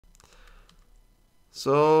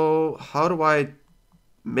So, how do I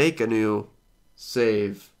make a new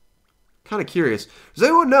save? Kind of curious. Does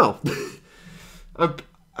anyone know?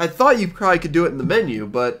 I thought you probably could do it in the menu,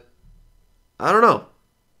 but I don't know.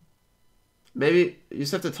 Maybe you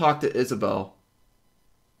just have to talk to Isabel.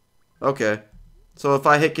 Okay. So if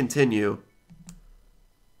I hit continue,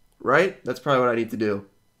 right? That's probably what I need to do.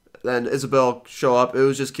 Then Isabel show up. It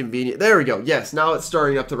was just convenient. There we go. Yes, now it's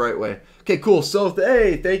starting up the right way. Okay, cool. So,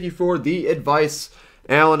 hey, thank you for the advice,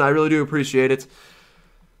 Alan. I really do appreciate it.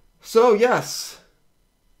 So, yes.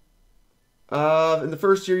 In the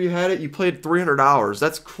first year you had it, you played 300 hours.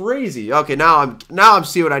 That's crazy. Okay, now I'm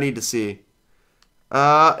seeing what I need to see.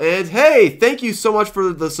 And hey, thank you so much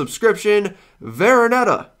for the subscription,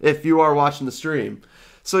 Veronetta, if you are watching the stream.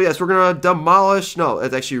 So yes, we're gonna demolish. No,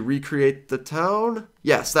 it's actually recreate the town.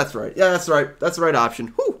 Yes, that's right. Yeah, that's right. That's the right option.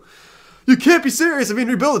 Whew. You can't be serious. I mean,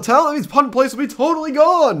 rebuild the town. That means Pun Place will be totally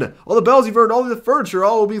gone. All the bells you've earned, all the furniture,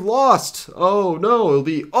 all will be lost. Oh no, it'll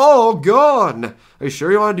be all gone. Are you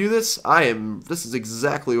sure you want to do this? I am. This is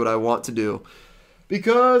exactly what I want to do.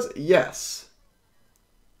 Because yes.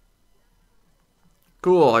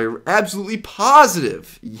 Cool. Are you absolutely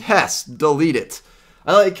positive? Yes. Delete it.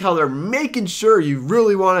 I like how they're making sure you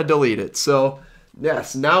really want to delete it. So,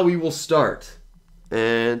 yes, now we will start.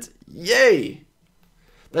 And, yay!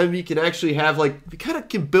 Then we can actually have, like, we kind of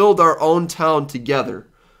can build our own town together.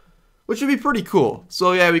 Which would be pretty cool.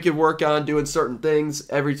 So, yeah, we could work on doing certain things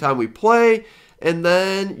every time we play. And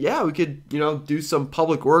then, yeah, we could, you know, do some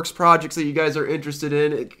public works projects that you guys are interested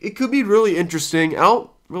in. It could be really interesting. I don't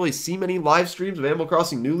really see many live streams of Animal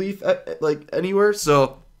Crossing New Leaf, like, anywhere.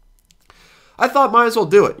 So I thought might as well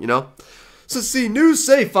do it, you know. So see, new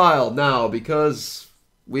save file now, because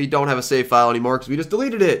we don't have a save file anymore because we just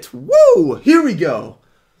deleted it. Woo! Here we go.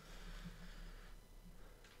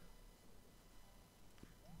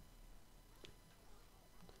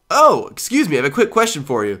 Oh, excuse me, I have a quick question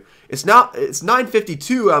for you. It's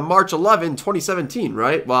 9:52 on March 11, 2017,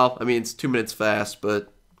 right? Well, I mean, it's 2 minutes fast,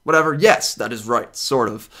 but whatever. Yes, that is right, sort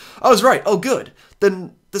of. I was right. Oh, good.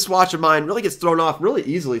 Then this watch of mine really gets thrown off really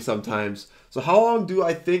easily sometimes. So how long do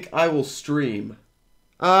I think I will stream?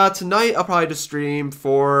 Tonight I'll probably just stream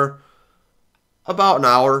for about an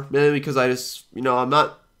hour, maybe because I just, you know,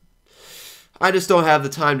 I just don't have the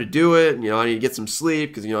time to do it. You know, I need to get some sleep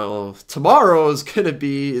because, you know, tomorrow is going to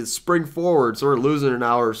be spring forward, so we're losing an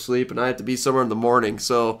hour of sleep, and I have to be somewhere in the morning.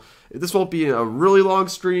 So this won't be a really long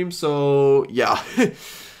stream, so yeah.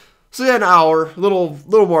 So yeah, an hour, a little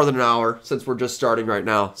more than an hour since we're just starting right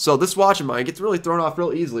now. So this watch of mine gets really thrown off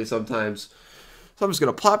real easily sometimes. So I'm just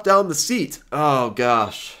going to plop down the seat. Oh,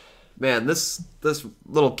 gosh. Man, this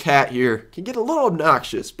little cat here can get a little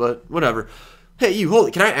obnoxious, but whatever. Hey, you, hold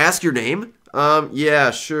it. Can I ask your name?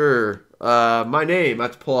 Yeah, sure. My name, I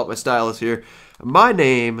have to pull out my stylus here. My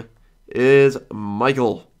name is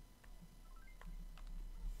Michael.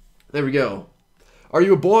 There we go. Are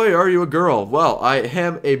you a boy or are you a girl? Well, I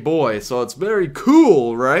am a boy, so it's very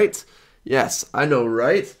cool, right? Yes, I know,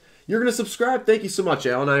 right? You're going to subscribe? Thank you so much,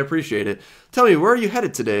 Alan. I appreciate it. Tell me, where are you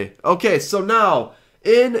headed today? Okay, so now,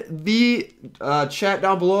 in the chat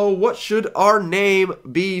down below, what should our name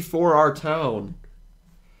be for our town?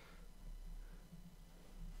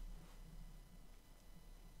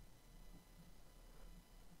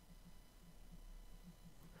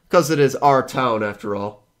 Because it is our town, after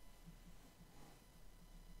all.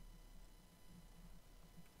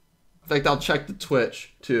 In fact, I'll check the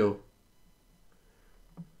Twitch, too.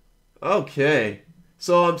 Okay.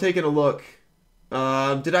 So I'm taking a look.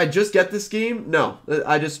 Did I just get this game? No.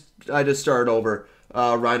 I just started over.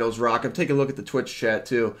 Rhino's Rock. I'm taking a look at the Twitch chat,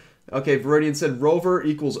 too. Okay, Viridian said Rover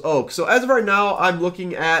equals Oak. So as of right now, I'm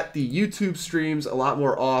looking at the YouTube streams a lot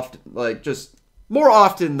more often. Like, just more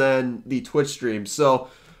often than the Twitch streams. So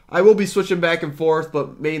I will be switching back and forth,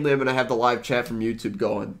 but mainly I'm going to have the live chat from YouTube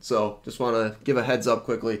going. So just want to give a heads up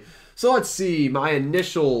quickly. So let's see. My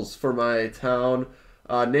initials for my town.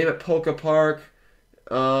 Name it Polka Park.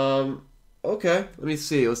 Okay, let me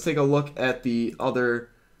see. Let's take a look at the other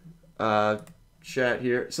chat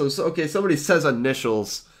here. So okay, somebody says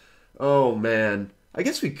initials. Oh, man. I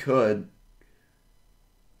guess we could.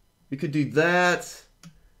 We could do that.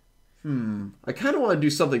 I kind of want to do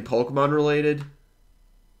something Pokemon related.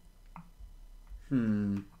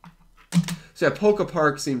 So yeah, Polka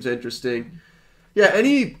Park seems interesting. Yeah,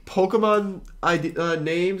 any Pokemon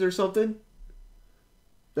names or something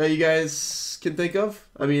that you guys can think of?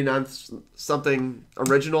 I mean, I'm something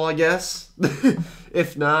original, I guess.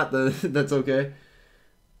 If not, then that's okay.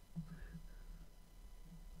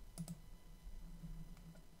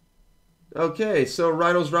 Okay, so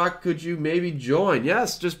Rhino's Rock, could you maybe join?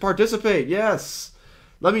 Yes, just participate. Yes.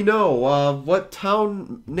 Let me know, what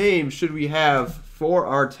town name should we have for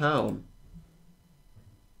our town?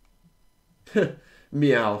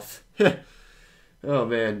 Meowth. Oh,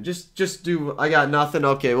 man. Just do... I got nothing.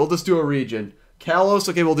 Okay, we'll just do a region. Kalos?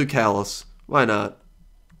 Okay, we'll do Kalos. Why not?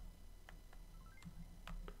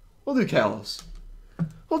 We'll do Kalos.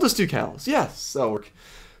 We'll just do Kalos. Yes, that'll work.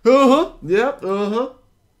 Uh-huh. Yep, uh-huh.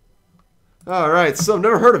 Alright, so I've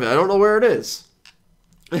never heard of it. I don't know where it is.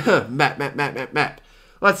 Map.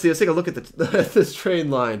 Let's see. Let's take a look at this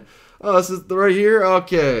train line. Oh, this is right here?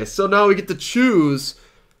 Okay, so now we get to choose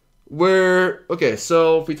where... Okay,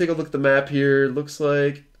 so if we take a look at the map here, it looks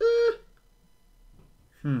like...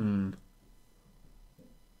 I don't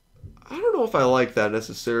know if I like that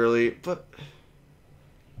necessarily, but...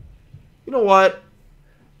 You know what?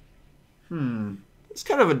 It's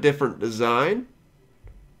kind of a different design.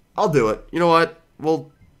 I'll do it. You know what?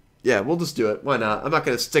 We'll just do it. Why not? I'm not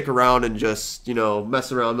going to stick around and just, you know,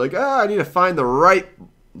 mess around like, I need to find the right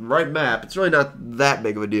map. It's really not that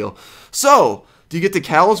big of a deal. So, do you get to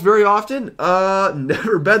Kalos very often?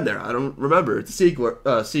 Never been there. I don't remember. It's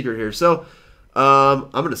a secret here. So,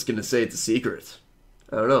 I'm just going to say it's a secret.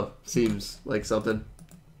 I don't know. Seems like something.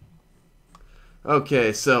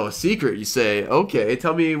 Okay, so a secret, you say. Okay,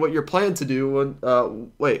 tell me what you're planning to do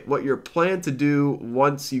when, what you're planning to do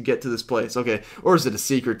once you get to this place. Okay, or is it a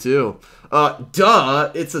secret too?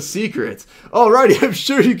 Duh, it's a secret. Alrighty, I'm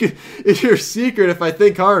sure you can, if you're a secret, if I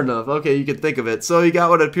think hard enough. Okay, you can think of it. So you got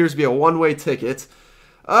what appears to be a one-way ticket.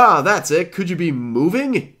 Ah, that's it. Could you be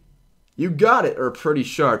moving? You got it, or pretty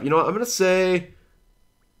sharp. You know what, I'm gonna say,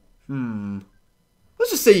 let's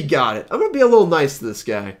just say you got it. I'm gonna be a little nice to this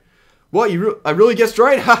guy. What, I really guessed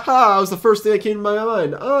right? Haha, that was the first thing that came to my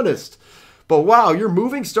mind. Honest. But wow, you're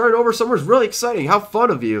moving, starting over somewhere is really exciting. How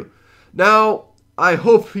fun of you. Now, I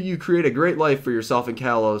hope you create a great life for yourself in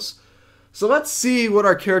Kalos. So let's see what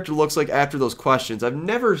our character looks like after those questions. I've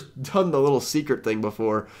never done the little secret thing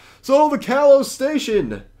before. So, the Kalos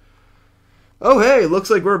station. Oh, hey, looks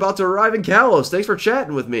like we're about to arrive in Kalos. Thanks for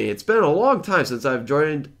chatting with me. It's been a long time since I've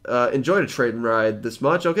enjoyed a train ride this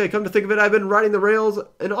much. Okay, come to think of it, I've been riding the rails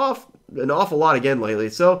an awful lot again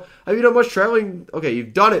lately. So, have you done much traveling? Okay,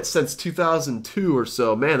 you've done it since 2002 or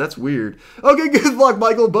so. Man, that's weird. Okay, good luck,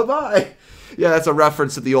 Michael. Bye-bye. Yeah, that's a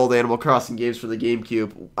reference to the old Animal Crossing games for the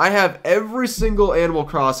GameCube. I have every single Animal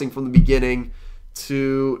Crossing from the beginning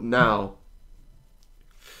to now.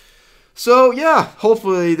 So, yeah,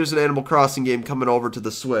 hopefully there's an Animal Crossing game coming over to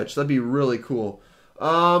the Switch. That'd be really cool.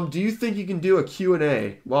 Do you think you can do a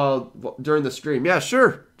Q&A during the stream? Yeah,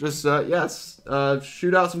 sure. Just, yes.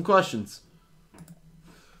 Shoot out some questions.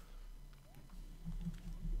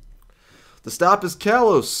 The stop is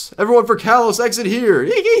Kalos. Everyone for Kalos, exit here.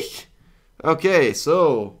 Okay,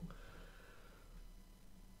 so...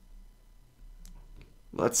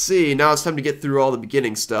 Let's see. Now it's time to get through all the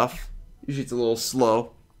beginning stuff. Usually it's a little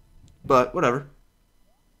slow. But, whatever.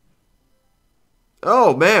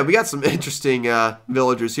 Oh, man, we got some interesting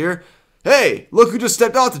villagers here. Hey, look who just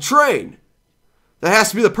stepped off the train. That has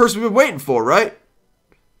to be the person we've been waiting for, right?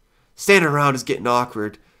 Standing around is getting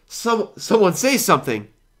awkward. Someone say something.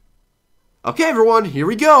 Okay, everyone, here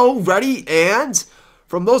we go. Ready? And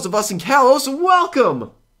from those of us in Kalos, welcome.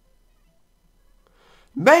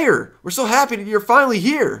 Mayor, we're so happy that you're finally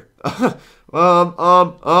here. Is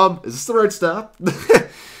this the right stop?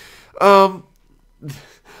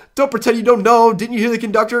 Don't pretend you don't know. Didn't you hear the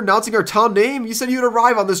conductor announcing our town name? You said you'd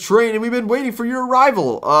arrive on this train, and we've been waiting for your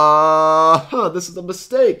arrival. This is a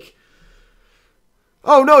mistake.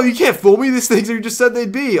 Oh, no, you can't fool me. These things you just said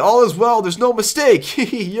they'd be. All is well. There's no mistake.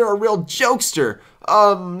 You're a real jokester.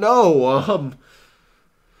 No.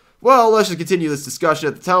 Well, let's just continue this discussion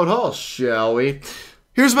at the town hall, shall we?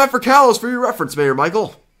 Here's a map for Kalos for your reference, Mayor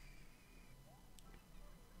Michael.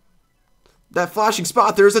 That flashing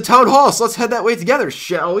spot there is a town hall, so let's head that way together,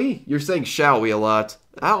 shall we? You're saying shall we a lot.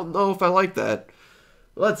 I don't know if I like that.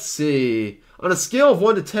 Let's see. On a scale of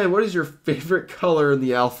 1 to 10, what is your favorite color in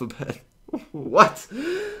the alphabet? What?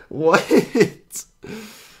 What?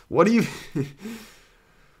 What do you...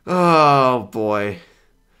 Oh, boy.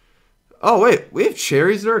 Oh, wait. We have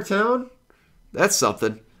cherries in our town? That's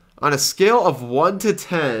something. On a scale of 1 to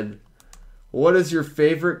 10, what is your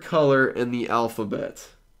favorite color in the alphabet?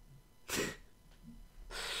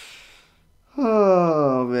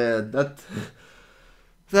 Oh, man.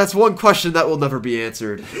 That's one question that will never be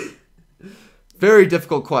answered. Very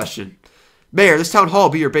difficult question. Mayor, this town hall will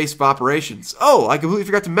be your base of operations. Oh, I completely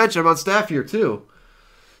forgot to mention I'm on staff here, too.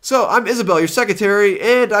 So, I'm Isabel, your secretary,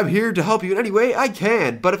 and I'm here to help you in any way I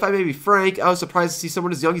can. But if I may be frank, I was surprised to see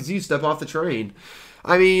someone as young as you step off the train.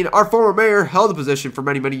 I mean, our former mayor held the position for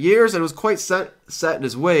many, many years and was quite set in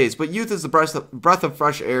his ways, but youth is the breath of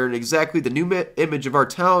fresh air and exactly the new image of our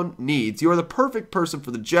town needs. You are the perfect person for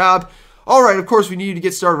the job. All right, of course, we need to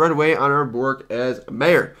get started right away on our work as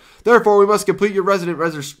mayor. Therefore, we must complete your resident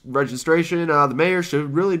registration. The mayor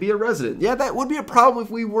should really be a resident. Yeah, that would be a problem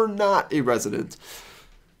if we were not a resident.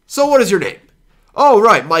 So what is your name? Oh,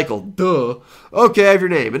 right, Michael. Duh. Okay, I have your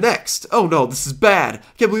name. And next. Oh, no, this is bad.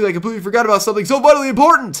 I can't believe I completely forgot about something so vitally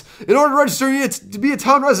important. In order to register you to be a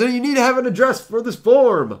town resident, you need to have an address for this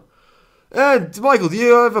form. And, Michael, do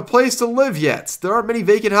you have a place to live yet? There aren't many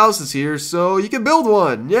vacant houses here, so you can build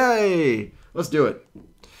one. Yay. Let's do it.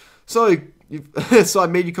 So, so I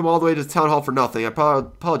made you come all the way to the town hall for nothing. I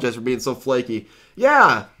apologize for being so flaky.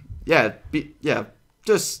 Yeah,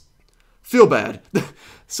 just feel bad.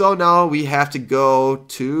 So now we have to go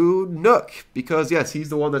to Nook because, yes, he's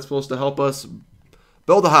the one that's supposed to help us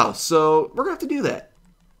build a house. So we're going to have to do that.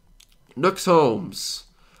 Nook's Homes.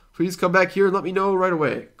 Please come back here and let me know right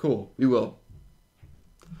away. Cool, we will.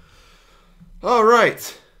 All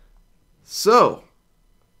right. So,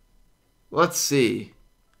 let's see.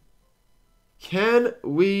 Can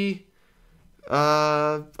we...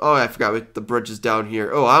 oh, I forgot. The bridge is down here.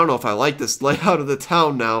 Oh, I don't know if I like this layout of the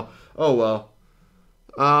town now. Oh, well.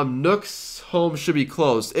 Nook's home should be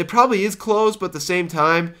closed. It probably is closed, but at the same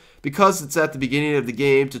time, because it's at the beginning of the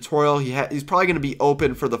game tutorial, he's probably going to be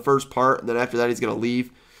open for the first part, and then after that he's going to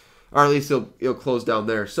leave. Or at least he'll close down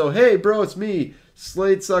there. So, hey, bro, it's me.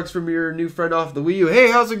 Slade Sucks from your new friend off the Wii U.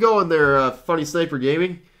 Hey, how's it going there, Funny Sniper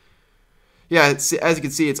Gaming? Yeah, as you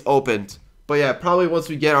can see, it's opened. But yeah, probably once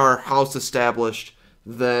we get our house established,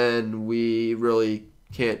 then we really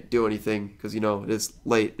can't do anything. Because, you know, it's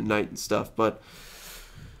late at night and stuff. But...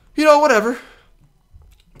 you know, whatever.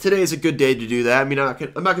 Today is a good day to do that. I mean, I'm not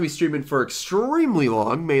going to be streaming for extremely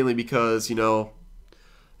long, mainly because, you know,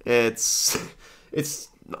 it's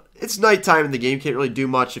nighttime in the game. Can't really do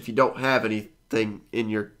much if you don't have anything in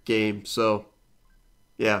your game. So,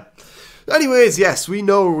 yeah. Anyways, yes, we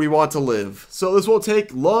know where we want to live. So this won't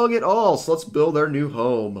take long at all. So let's build our new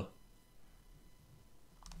home.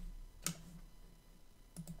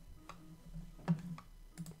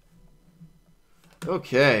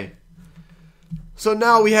 Okay, so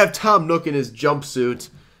now we have Tom Nook in his jumpsuit,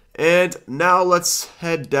 and now let's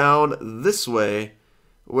head down this way,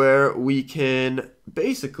 where we can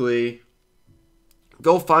basically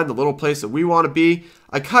go find the little place that we want to be.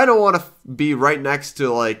 I kind of want to be right next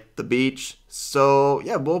to, like, the beach, so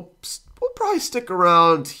yeah, we'll probably stick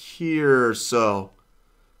around here, so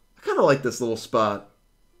I kind of like this little spot.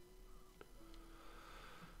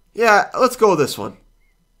 Yeah, let's go with this one.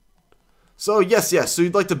 So, yes, so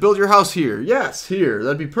you'd like to build your house here. Yes, here.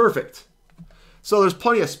 That'd be perfect. So, there's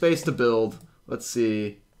plenty of space to build. Let's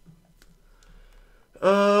see.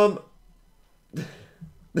 Yeah,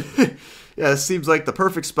 this seems like the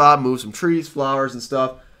perfect spot. Move some trees, flowers, and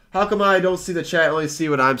stuff. How come I don't see the chat, only see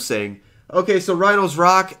what I'm saying? Okay, so Rhino's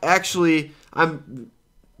Rock, actually,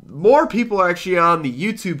 more people are actually on the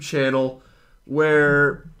YouTube channel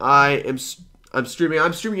where I'm streaming.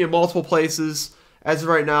 I'm streaming in multiple places. As of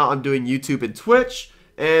right now, I'm doing YouTube and Twitch,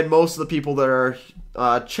 and most of the people that are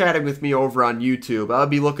chatting with me over on YouTube, I'll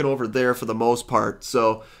be looking over there for the most part.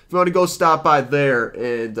 So if you want to go stop by there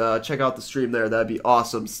and check out the stream there, that'd be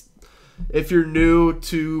awesome. If you're new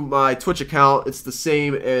to my Twitch account, it's the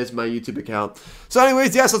same as my YouTube account. So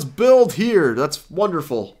anyways, yes, let's build here. That's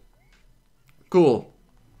wonderful. Cool.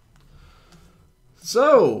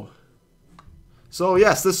 So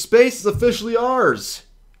yes, this space is officially ours.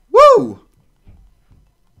 Woo!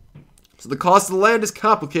 So the cost of the land is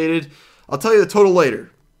complicated. I'll tell you the total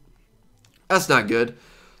later. That's not good.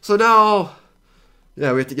 So now,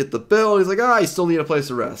 yeah, we have to get the bill. He's like, you still need a place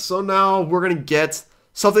to rest. So now we're going to get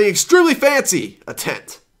something extremely fancy. A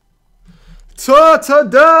tent.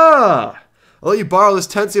 Ta-ta-da! I'll let you borrow this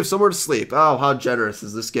tent so you have somewhere to sleep. Oh, how generous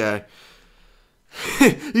is this guy.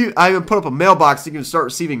 I even put up a mailbox so you can start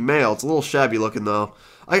receiving mail. It's a little shabby looking, though.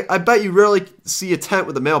 I bet you rarely see a tent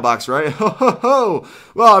with a mailbox, right? Ho, ho, ho.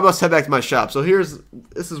 Well, I must head back to my shop. So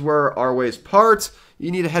this is where our ways part.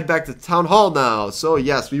 You need to head back to the town hall now. So,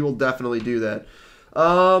 yes, we will definitely do that.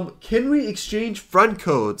 Can we exchange friend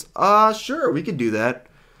codes? Sure, we can do that.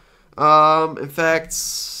 In fact,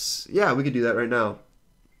 yeah, we can do that right now.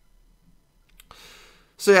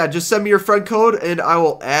 So yeah, just send me your friend code and I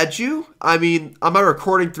will add you. I mean, on my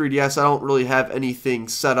recording 3DS, I don't really have anything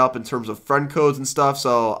set up in terms of friend codes and stuff.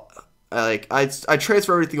 So I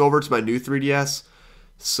transfer everything over to my new 3DS.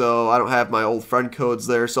 So I don't have my old friend codes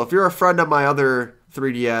there. So if you're a friend on my other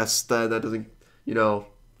 3DS, then that doesn't, you know,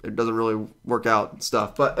 it doesn't really work out and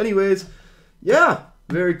stuff. But anyways, yeah,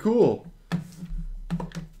 Very cool.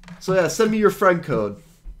 So yeah, send me your friend code.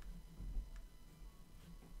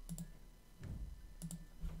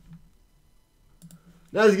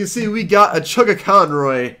 Now, as you can see, we got a Chugga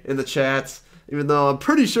Conroy in the chat, even though I'm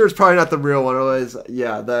pretty sure it's probably not the real one. Otherwise,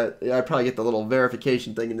 yeah, I'd probably get the little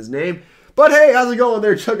verification thing in his name. But hey, how's it going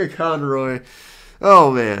there, Chugga Conroy?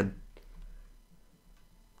 Oh, man.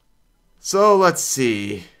 So, let's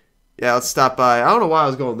see. Yeah, let's stop by. I don't know why I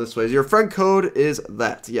was going this way. Your friend code is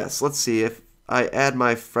that. Yes, let's see. If I add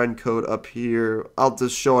my friend code up here, I'll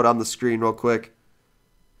just show it on the screen real quick.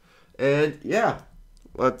 And, yeah.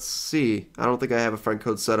 Let's see. I don't think I have a friend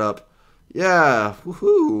code set up. Yeah.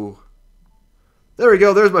 Woohoo. There we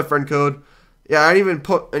go. There's my friend code. Yeah, I didn't even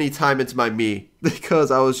put any time into my me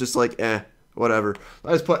because I was just like, whatever.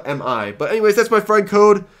 I just put MI. But anyways, that's my friend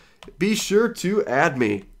code. Be sure to add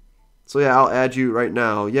me. So yeah, I'll add you right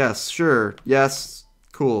now. Yes, sure. Yes.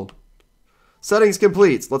 Cool. Settings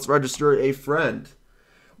complete. Let's register a friend.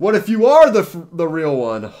 What if you are the real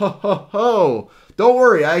one? Ho, ho, ho. Don't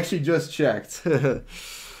worry, I actually just checked.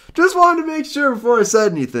 Just wanted to make sure before I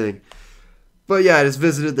said anything. But yeah, I just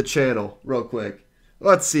visited the channel real quick.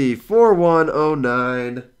 Let's see,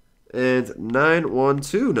 4109 and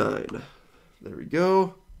 9129. There we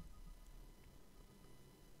go.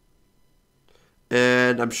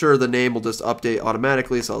 And I'm sure the name will just update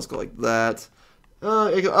automatically, so I'll just go like that.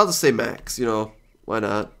 I'll just say Max, you know, why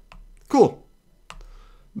not? Cool.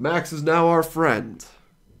 Max is now our friend.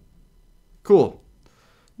 Cool.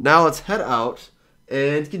 Now let's head out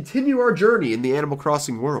and continue our journey in the Animal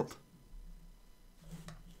Crossing world.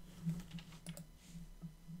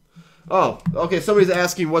 Oh, okay, somebody's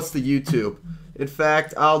asking what's the YouTube. In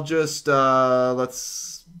fact, I'll just,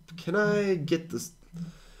 can I get this?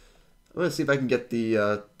 I'm going to see if I can get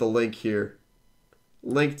the link here.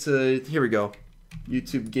 Link to, here we go.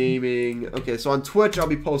 YouTube Gaming. Okay, so on Twitch, I'll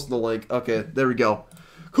be posting the link. Okay, there we go.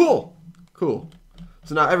 Cool. Cool.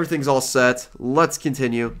 So now everything's all set. Let's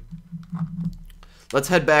continue. Let's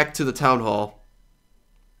head back to the town hall.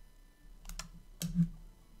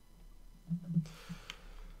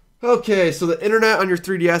 Okay, so the internet on your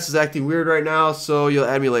 3DS is acting weird right now, so you'll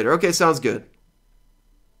add me later. Okay, sounds good.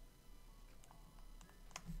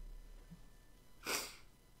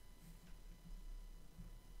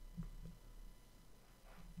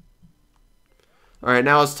 Alright,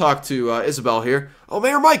 now let's talk to Isabel here. Oh,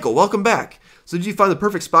 Mayor Michael, welcome back. So did you find the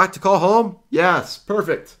perfect spot to call home? Yes,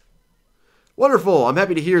 perfect. Wonderful, I'm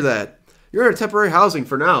happy to hear that. You're in temporary housing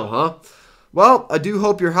for now, huh? Well, I do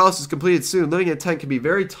hope your house is completed soon. Living in a tent can be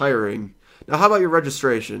very tiring. Now, how about your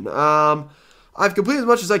registration? I've completed as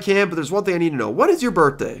much as I can, but there's one thing I need to know. When is your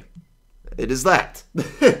birthday? It is that.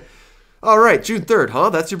 Alright, June 3rd, huh?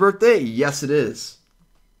 That's your birthday? Yes, it is.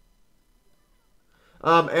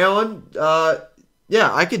 Alan,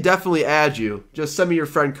 yeah, I could definitely add you. Just send me your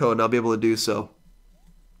friend code and I'll be able to do so.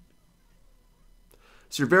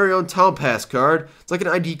 It's your very own Town Pass card. It's like an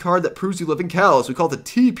ID card that proves you live in Kalos. We call it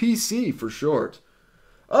the TPC for short.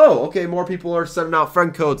 Oh, okay, more people are sending out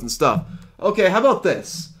friend codes and stuff. Okay, how about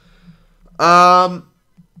this? Yeah,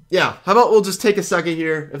 how about we'll just take a second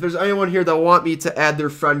here. If there's anyone here that want me to add their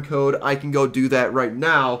friend code, I can go do that right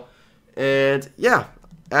now. And yeah,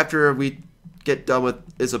 after we get done with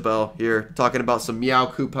Isabel here, talking about some meow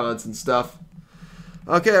coupons and stuff.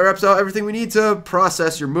 Okay, that wraps out everything we need to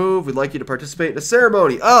process your move. We'd like you to participate in a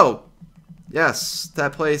ceremony. Oh, yes,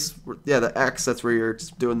 that place. Yeah, the X, that's where you're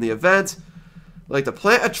doing the event. We'd like to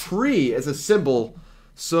plant a tree as a symbol.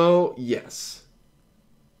 So, yes.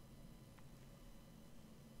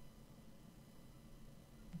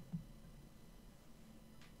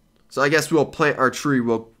 So I guess we'll plant our tree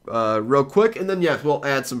real quick, and then yes, we'll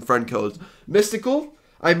add some friend codes. Mystical,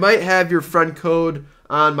 I might have your friend code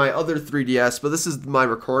on my other 3DS, but this is my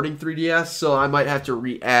recording 3DS, so I might have to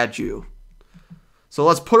re-add you. So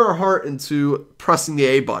let's put our heart into pressing the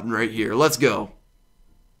A button right here. Let's go.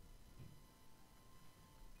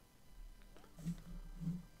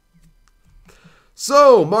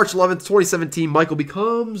 So, March 11th, 2017, Michael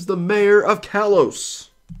becomes the mayor of Kalos.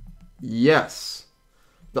 Yes.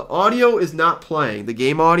 The audio is not playing. The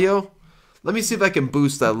game audio. Let me see if I can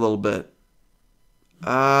boost that a little bit.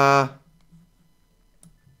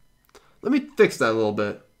 Let me fix that a little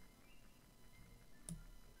bit.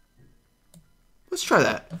 Let's try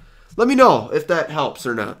that. Let me know if that helps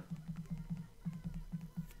or not.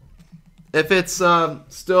 If it's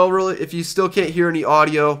if you still can't hear any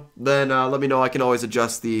audio, then let me know. I can always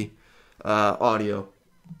adjust the audio.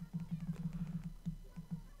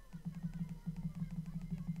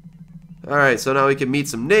 Alright, so now we can meet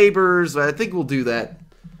some neighbors. I think we'll do that.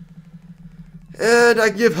 And I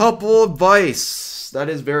give helpful advice. That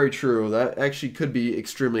is very true. That actually could be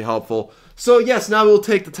extremely helpful. So yes, now we'll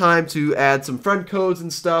take the time to add some friend codes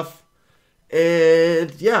and stuff.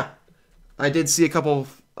 And yeah, I did see a couple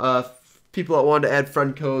people that wanted to add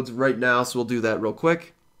friend codes right now, so we'll do that real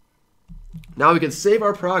quick. Now we can save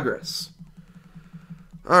our progress.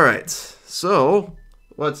 Alright, so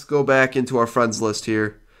let's go back into our friends list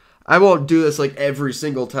here. I won't do this like every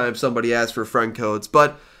single time somebody asks for friend codes,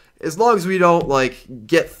 but as long as we don't like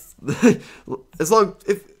get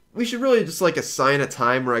if we should really just like assign a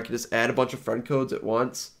time where I can just add a bunch of friend codes at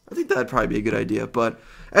once. I think that'd probably be a good idea, but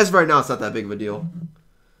as of right now, it's not that big of a deal.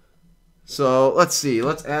 So let's see.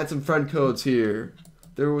 Let's add some friend codes here.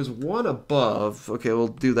 There was one above. Okay, we'll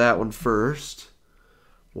do that one first.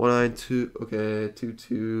 192. Okay,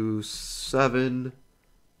 227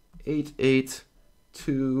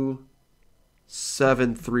 882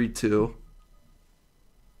 732.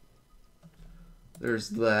 There's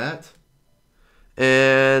that.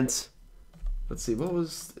 And let's see. What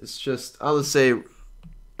was? It's just. I'll just say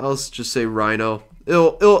Rhino.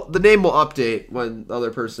 The name will update when the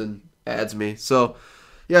other person adds me. So,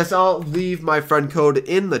 yes, I'll leave my friend code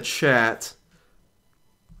in the chat.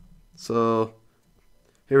 So,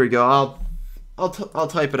 here we go. I'll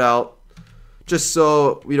type it out just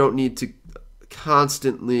so we don't need to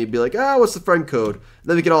constantly be like, what's the friend code? And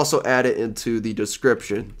then we can also add it into the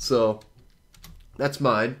description. So, that's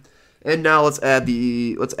mine. And now let's add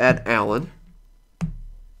Alan.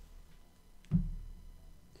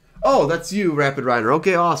 Oh, that's you, Rapid Reiner.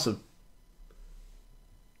 Okay, awesome.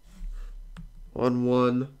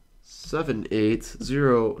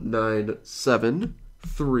 1178097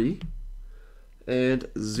 and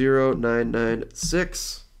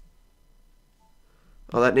 0996.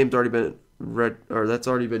 Oh, that name's already been read, or that's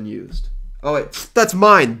already been used. Oh wait, that's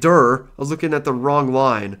mine. Durr. I was looking at the wrong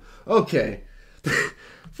line. Okay.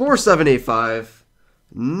 4785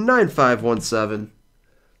 9517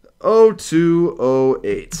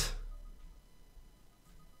 0208.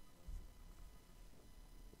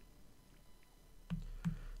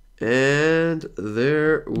 And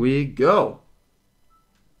there we go.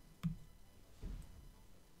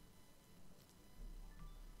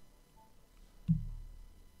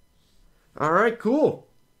 All right, cool.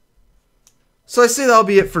 So I say that'll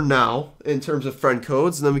be it for now in terms of friend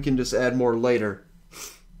codes, and then we can just add more later.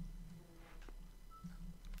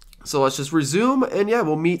 So let's just resume, and yeah,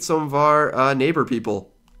 we'll meet some of our neighbor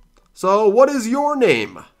people. So what is your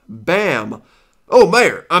name? Bam. Oh,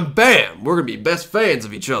 Mayor, I'm Bam. We're going to be best fans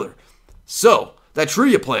of each other. So, that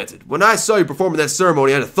tree you planted, when I saw you performing that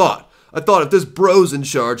ceremony, I had a thought. I thought if this bro's in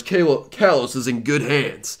charge, Kalos is in good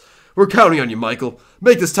hands. We're counting on you, Michael.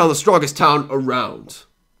 Make this town the strongest town around.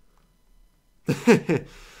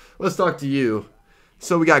 Let's talk to you.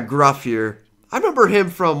 So we got Gruff here. I remember him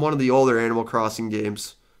from one of the older Animal Crossing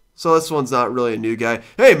games. So this one's not really a new guy.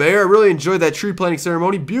 Hey, Mayor, I really enjoyed that tree planting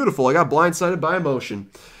ceremony. Beautiful. I got blindsided by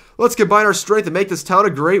emotion. Let's combine our strength and make this town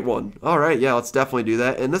a great one. All right, yeah, let's definitely do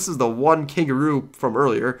that. And this is the one kangaroo from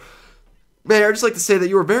earlier. Mayor, I'd just like to say that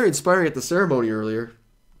you were very inspiring at the ceremony earlier.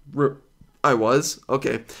 I was?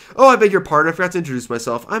 Okay. Oh, I beg your pardon. I forgot to introduce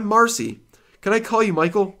myself. I'm Marcy. Can I call you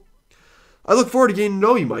Michael? I look forward to getting to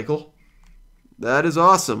know you, Michael. That is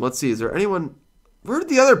awesome. Let's see. Is there anyone... Where did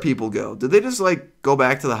the other people go? Did they just, like, go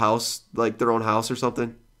back to the house, like their own house or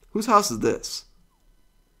something? Whose house is this?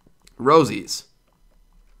 Rosie's.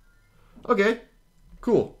 Okay.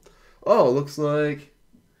 Cool. Oh, looks like...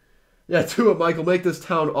 Yeah, do it, Michael. Make this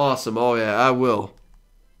town awesome. Oh, yeah, I will.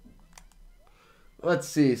 Let's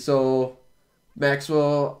see. So,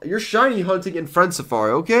 Maxwell, you're shiny hunting in Friend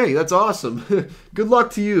Safari. Okay, that's awesome. Good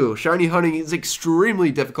luck to you. Shiny hunting is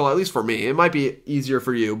extremely difficult, at least for me. It might be easier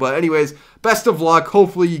for you. But anyways, best of luck.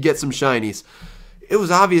 Hopefully you get some shinies. It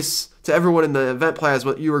was obvious to everyone in the event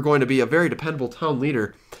plasma you were going to be a very dependable town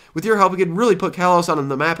leader. With your help, we can really put Kalos on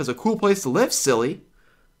the map as a cool place to live, silly.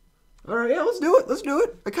 Alright, yeah, let's do it. Let's do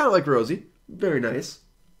it. I kind of like Rosie. Very nice.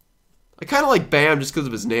 I kind of like Bam just because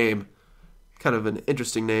of his name. Kind of an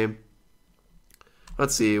interesting name.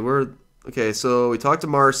 Let's see. Okay, so we talked to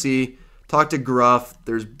Marcy, talked to Gruff,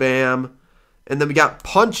 there's Bam, and then we got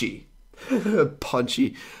Punchy.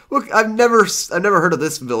 Punchy. Look, I've never heard of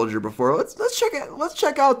this villager before. Let's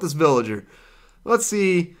check out this villager. Let's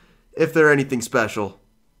see if they're anything special.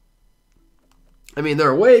 I mean,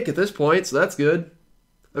 they're awake at this point, so that's good.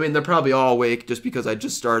 I mean, they're probably all awake just because I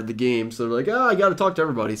just started the game, so they're like, oh, I gotta talk to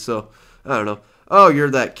everybody, so I don't know. Oh, you're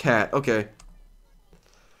that cat. Okay.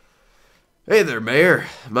 Hey there, Mayor.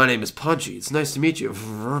 My name is Punchy. It's nice to meet you.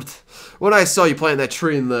 When I saw you planting that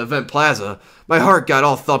tree in the event plaza, my heart got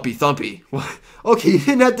all thumpy. Okay, you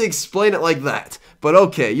didn't have to explain it like that. But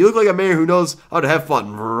okay, you look like a mayor who knows how to have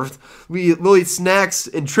fun. We'll eat snacks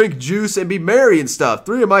and drink juice and be merry and stuff.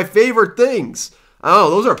 3 of my favorite things. Oh,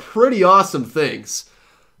 those are pretty awesome things.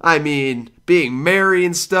 I mean, being merry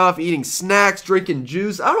and stuff, eating snacks, drinking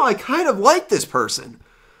juice. I don't know, I kind of like this person.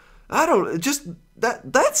 I don't, just,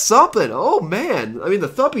 that's something. Oh, man. I mean, the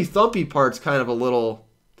thumpy part's kind of a little,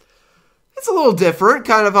 it's a little different,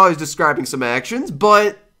 kind of how he's describing some actions,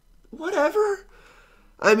 but whatever.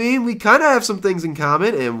 I mean, we kind of have some things in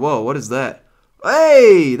common, and whoa, what is that?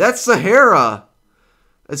 Hey, that's Sahara.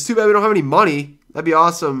 It's too bad we don't have any money. That'd be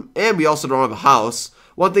awesome, and we also don't have a house.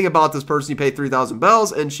 One thing about this person, you pay 3,000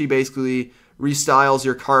 bells, and she basically restyles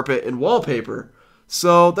your carpet and wallpaper.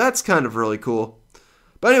 So that's kind of really cool.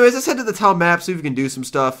 But anyways, let's head to the town map, see if we can do some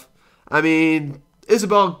stuff. I mean,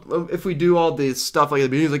 Isabel, if we do all this stuff like at the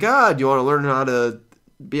beginning, like, do you want to learn how to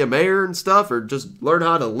be a mayor and stuff, or just learn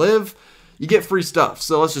how to live? You get free stuff,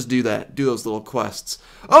 so let's just do that. Do those little quests.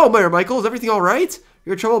 Oh, Mayor Michael, is everything all right?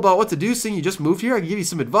 You're in trouble about what to do, seeing you just moved here? I can give you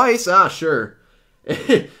some advice. Ah, sure.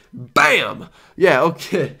 Bam! Yeah,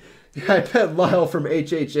 okay. I bet Lyle from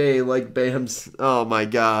HHA like Bam's. Oh my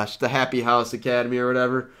gosh, the Happy House Academy or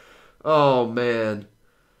whatever. Oh man.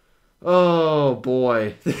 Oh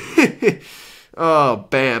boy. Oh,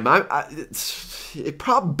 Bam. Bam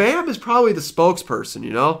is probably the spokesperson,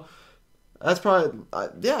 you know? That's probably,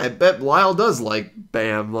 yeah, I bet Lyle does like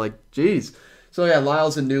Bam. Like, geez. So yeah,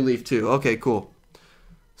 Lyle's in New Leaf too. Okay, cool.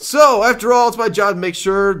 So, after all, it's my job to make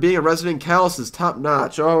sure being a resident in Kalos is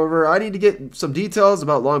top-notch. However, I need to get some details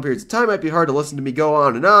about long periods of time. It might be hard to listen to me go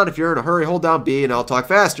on and on. If you're in a hurry, hold down B and I'll talk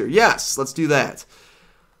faster. Yes, let's do that.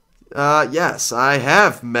 Yes, I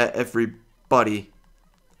have met everybody.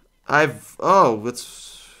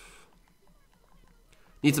 Let's...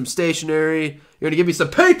 Need some stationery. You're going to give me some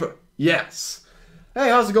paper. Yes. Hey,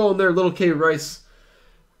 how's it going there, little K. Rice?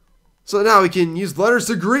 So now we can use letters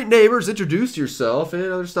to greet neighbors, introduce yourself, and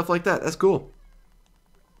other stuff like that. That's cool.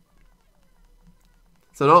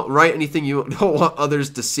 So don't write anything you don't want others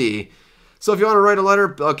to see. So if you want to write a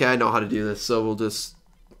letter, okay, I know how to do this. So we'll just,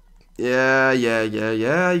 yeah.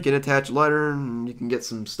 You can attach a letter, and you can get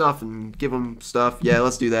some stuff and give them stuff. Yeah,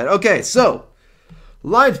 let's do that. Okay, so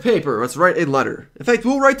lined paper. Let's write a letter. In fact,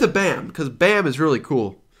 we'll write to Bam, because Bam is really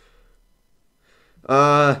cool.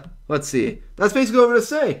 Let's see. That's basically what I'm going to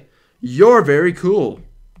say. You're very cool.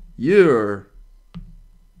 You're...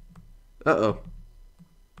 Uh-oh.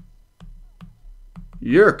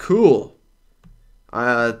 You're cool.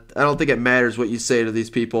 I don't think it matters what you say to these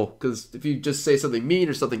people. Because if you just say something mean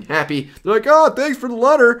or something happy, they're like, oh, thanks for the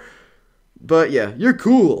letter. But yeah, you're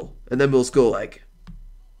cool. And then we'll just go like...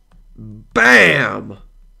 Bam!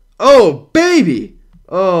 Oh, baby!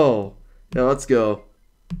 Oh. Now let's go.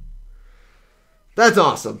 That's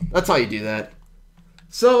awesome. That's how you do that.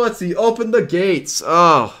 So, let's see. Open the gates.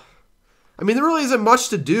 Oh. I mean, there really isn't much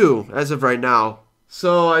to do as of right now.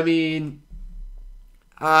 So, I mean...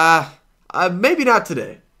 maybe not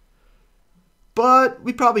today. But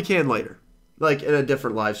we probably can later. Like, in a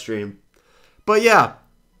different live stream. But, yeah.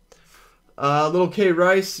 Little K.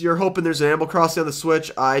 Rice, you're hoping there's an Animal Crossing on the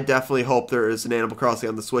Switch. I definitely hope there is an Animal Crossing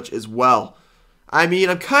on the Switch as well. I mean,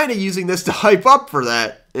 I'm kind of using this to hype up for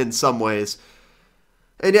that in some ways.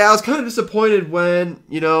 And yeah, I was kind of disappointed when,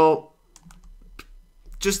 you know,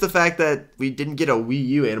 just the fact that we didn't get a Wii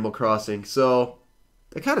U Animal Crossing. So,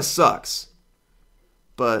 it kind of sucks.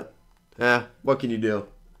 But, what can you do?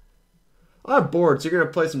 I'm bored, so you're going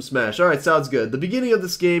to play some Smash. Alright, sounds good. The beginning of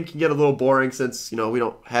this game can get a little boring since, you know, we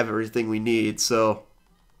don't have everything we need, so...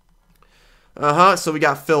 so we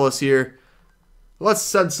got Phyllis here. Let's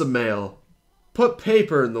send some mail. Put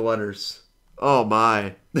paper in the letters. Oh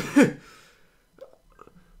my.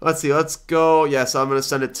 Let's see, let's go. Yes, I'm going to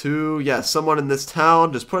send it to, someone in this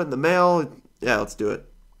town. Just put it in the mail. Yeah, let's do it.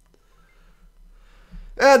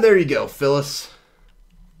 And there you go, Phyllis.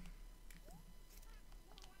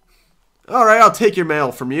 Alright, I'll take your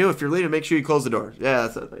mail from you. If you're leaving, make sure you close the door. Yeah,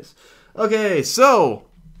 that's not nice. Okay, so,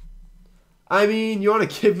 I mean, you want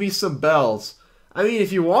to give me some bells. I mean,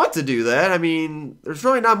 if you want to do that, I mean, there's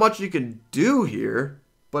really not much you can do here.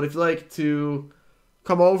 But if you like to...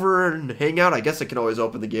 come over and hang out, I guess I can always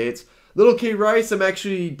open the gates. Little K. Rice,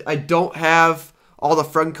 I don't have all the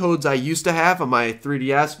friend codes I used to have on my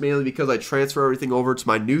 3DS, mainly because I transfer everything over to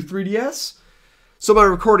my new 3DS. So my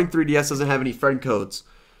recording 3DS doesn't have any friend codes.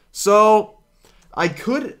 So I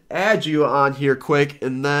could add you on here quick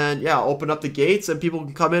and then, open up the gates and people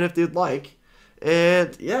can come in if they'd like.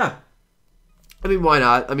 And, yeah. I mean, why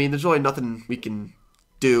not? I mean, there's really nothing we can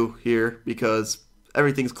do here because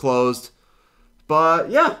everything's closed. But,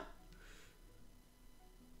 yeah.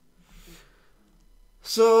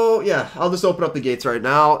 So, yeah, I'll just open up the gates right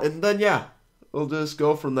now, and then, yeah, we'll just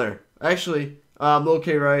go from there. Actually,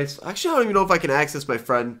 okay, Rice. Actually, I don't even know if I can access my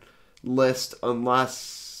friend list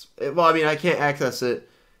unless... Well, I mean, I can't access it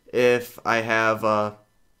if I have the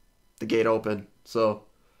gate open. So,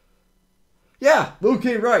 yeah,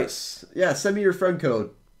 okay, Rice. Yeah, send me your friend code.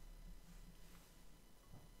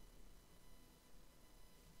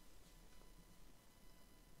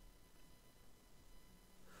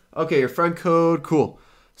 Okay, your friend code, cool.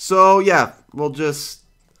 So, yeah, I'll just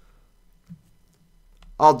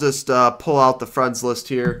pull out the friends list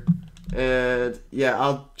here. And, yeah,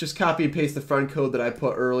 I'll just copy and paste the friend code that I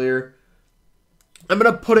put earlier. I'm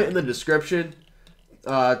going to put it in the description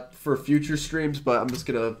for future streams, but I'm just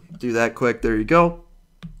going to do that quick. There you go.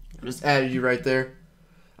 Just added you right there.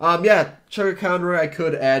 Yeah, Chugga Conroy, I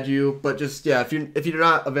could add you, but just, yeah, if you're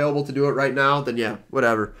not available to do it right now, then, yeah,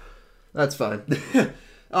 whatever. That's fine.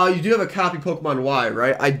 You do have a copy of Pokemon Y,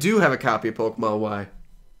 right? I do have a copy of Pokemon Y.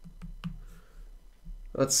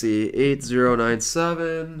 Let's see,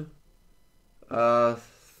 8097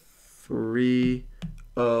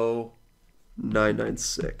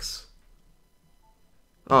 30996.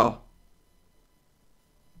 Oh.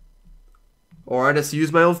 Or I just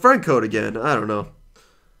use my own friend code again. I don't know.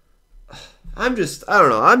 I don't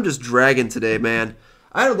know. I'm just dragging today, man.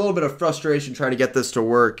 I had a little bit of frustration trying to get this to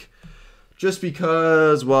work. Just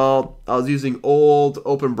because, well, I was using old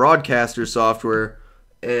Open Broadcaster software.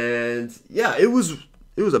 And, yeah, it was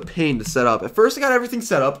a pain to set up. At first, I got everything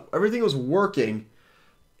set up. Everything was working.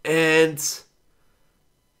 And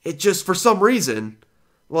it just, for some reason,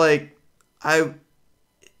 like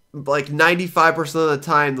 95% of the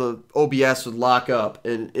time, the OBS would lock up.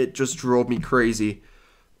 And it just drove me crazy.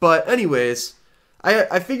 But anyways,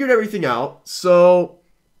 I figured everything out. So,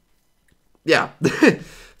 yeah.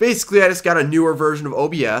 Basically, I just got a newer version of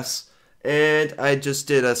OBS. And I just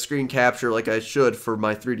did a screen capture like I should for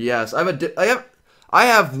my 3DS. I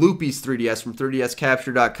have Loopy's 3DS from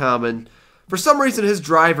 3dscapture.com, and for some reason his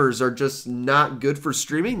drivers are just not good for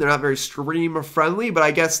streaming. They're not very stream friendly, but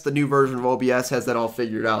I guess the new version of OBS has that all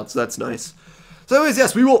figured out, so that's nice. So anyways,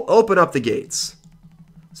 yes, we will open up the gates.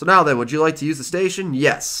 So now then, would you like to use the station?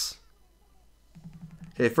 Yes.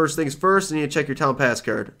 Okay, first things first, I need to check your town pass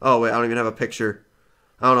card. Oh wait, I don't even have a picture.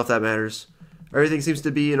 I don't know if that matters. Everything seems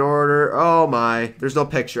to be in order. Oh my, there's no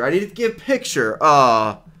picture. I need to give picture.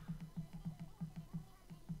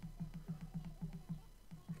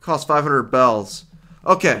 Costs 500 bells.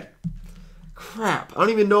 Okay. Crap. I don't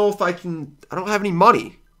even know if I can... I don't have any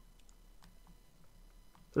money.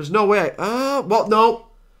 There's no way well, no.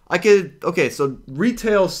 I could... Okay, so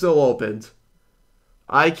retail is still opened.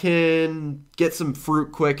 I can get some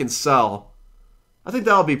fruit quick and sell. I think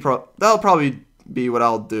that'll probably be what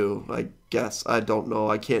I'll do, I guess. I don't know.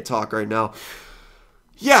 I can't talk right now.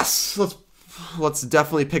 Yes! Let's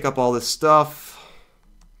definitely pick up all this stuff.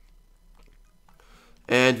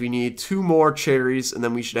 And we need 2 more cherries, and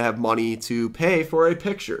then we should have money to pay for a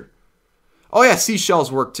picture. Oh yeah,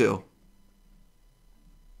 seashells work too.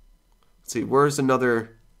 Let's see, where's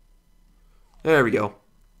another... There we go.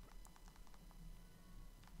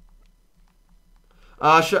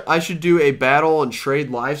 I should do a battle and trade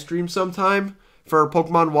live stream sometime for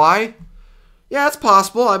Pokemon Y. Yeah, it's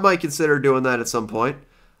possible. I might consider doing that at some point.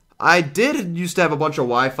 I did used to have a bunch of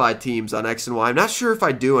Wi-Fi teams on X and Y. I'm not sure if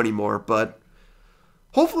I do anymore, but...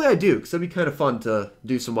 Hopefully I do, because that'd be kind of fun to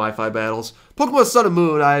do some Wi-Fi battles. Pokemon Sun and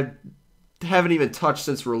Moon, I haven't even touched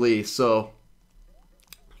since release, so...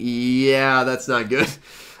 Yeah, that's not good.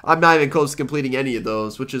 I'm not even close to completing any of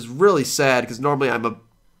those, which is really sad, because normally I'm a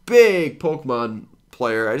big Pokemon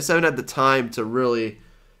player. I just haven't had the time to really,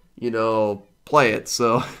 play it,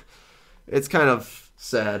 so... It's kind of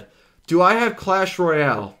sad. Do I have Clash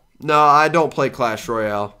Royale? No, I don't play Clash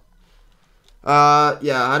Royale.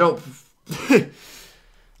 Yeah, I don't...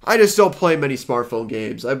 I just don't play many smartphone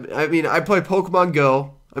games. I mean, I play Pokemon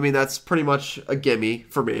Go. I mean, that's pretty much a gimme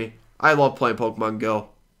for me. I love playing Pokemon Go.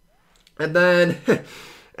 And then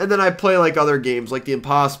I play like other games, like the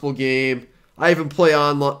Impossible game. I even play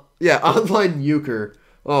online euchre.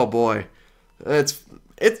 Oh boy, it's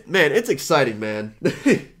exciting, man.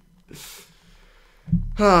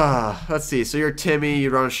 Let's see. So you're Timmy. You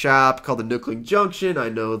run a shop called the Nookling Junction. I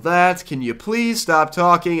know that. Can you please stop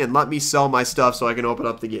talking and let me sell my stuff so I can open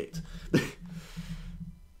up the gate?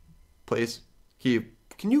 Please.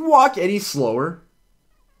 Can you walk any slower?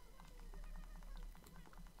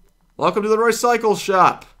 Welcome to the Recycle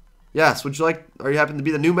Shop. Yes, would you like, are you happen to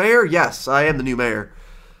be the new mayor? Yes, I am the new mayor.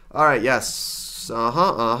 Alright, yes.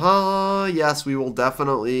 Yes, we will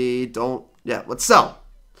definitely, yeah, let's sell.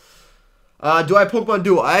 Do I have Pokemon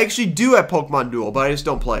Duel? I actually do have Pokemon Duel, but I just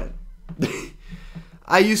don't play it.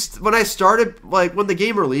 When I started, like, when the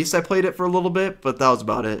game released, I played it for a little bit, but that was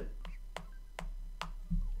about it.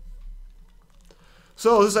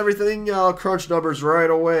 So, this is everything, crunch numbers right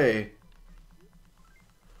away.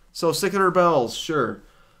 So, 600 bells, sure.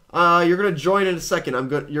 You're gonna join in a second.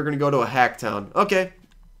 You're gonna go to a hack town. Okay,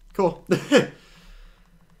 cool.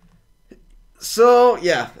 So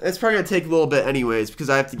yeah, it's probably gonna take a little bit anyways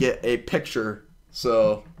because I have to get a picture.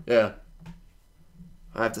 So yeah,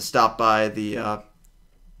 I have to stop by the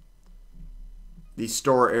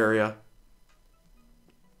store area.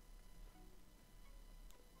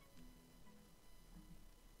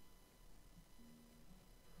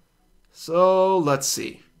 So let's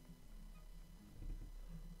see.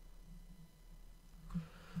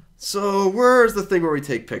 So where's the thing where we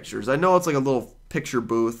take pictures? I know it's like a little picture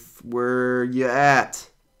booth. Where you at?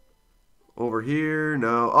 Over here?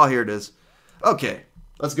 No. Oh, here it is. Okay,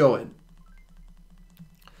 let's go in.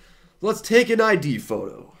 Let's take an ID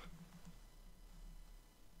photo.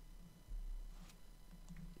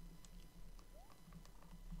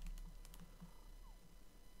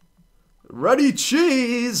 Ready,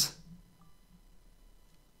 cheese!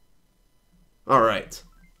 Alright.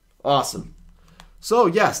 Awesome. So,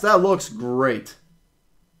 yes, that looks great.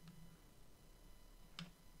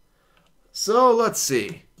 So, let's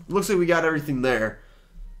see. Looks like we got everything there.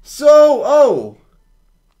 So,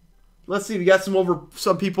 let's see. We got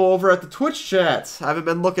some people over at the Twitch chat. I haven't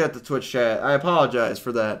been looking at the Twitch chat. I apologize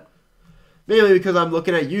for that. Mainly because I'm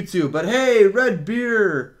looking at YouTube. But hey, Red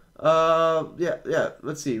Beer. Yeah.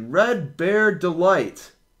 Let's see. Red Bear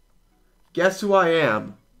Delight. Guess who I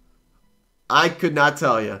am? I could not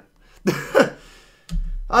tell you.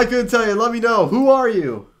 I couldn't tell you. Let me know. Who are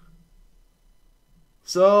you?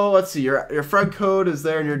 So, let's see. Your friend code is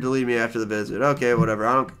there and you're deleting me after the visit. Okay,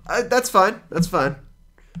 whatever. That's fine. That's fine.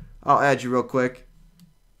 I'll add you real quick.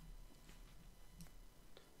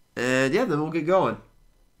 And yeah, then we'll get going.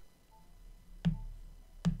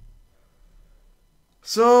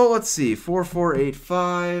 So, let's see.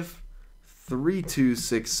 4485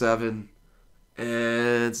 3267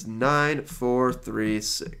 and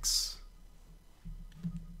 9436.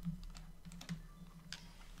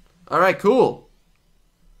 Alright, cool.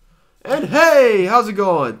 And hey, how's it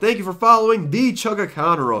going? Thank you for following the Chugga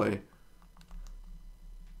Conroy.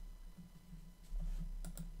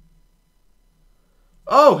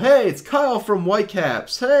 Oh, hey, it's Kyle from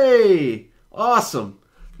Whitecaps. Hey, awesome.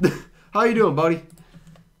 How you doing, buddy?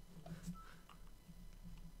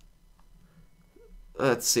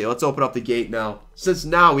 Let's see. Let's open up the gate now. Since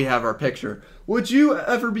now we have our picture. Would you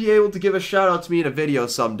ever be able to give a shout out to me in a video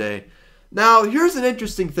someday? Now, here's an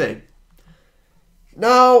interesting thing.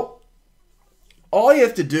 Now, all you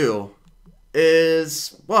have to do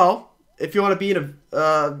is, well, if you want to be in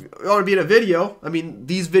a video, I mean,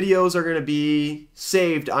 these videos are going to be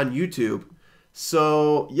saved on YouTube.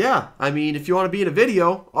 So, yeah, I mean, if you want to be in a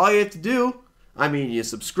video, all you have to do, I mean, you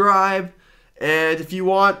subscribe, and if you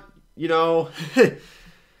want, you know, and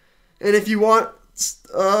if you want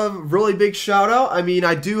a really big shout out, I mean,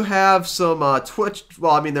 I do have some Twitch,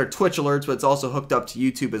 well, I mean, they're Twitch alerts, but it's also hooked up to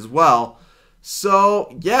YouTube as well.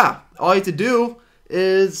 So, yeah, all you have to do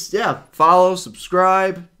is, yeah, follow,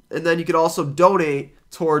 subscribe, and then you can also donate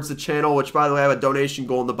towards the channel, which, by the way, I have a donation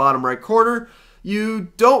goal in the bottom right corner.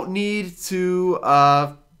 You don't need to,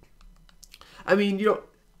 I mean, you don't,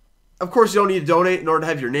 of course, you don't need to donate in order to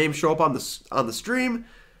have your name show up on the stream,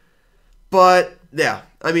 but, yeah,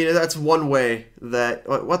 I mean, that's one way that,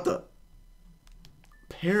 what the,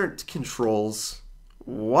 parent controls,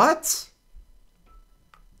 what?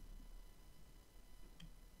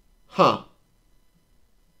 Huh.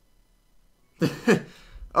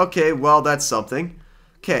 Okay, well, that's something.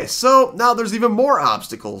 Okay, so now there's even more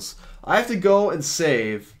obstacles. I have to go and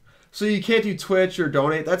save. So you can't do Twitch or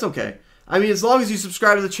donate. That's okay. I mean, as long as you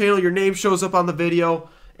subscribe to the channel, your name shows up on the video,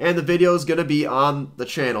 and the video is going to be on the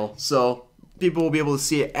channel. So people will be able to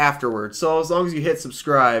see it afterwards. So as long as you hit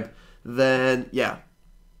subscribe, then, yeah.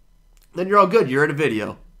 Then you're all good. You're in a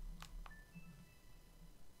video.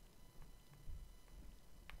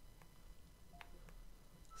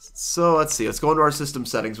 So let's see. Let's go into our system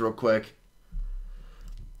settings real quick.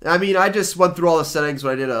 I mean, I just went through all the settings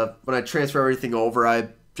when I transfer everything over. I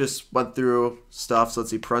just went through stuff. So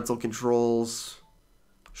let's see, parental controls.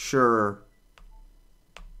 Sure.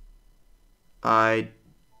 My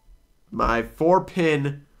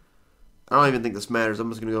 4-pin. I don't even think this matters.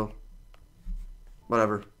 I'm just gonna go.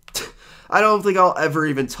 Whatever. I don't think I'll ever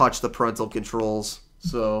even touch the parental controls.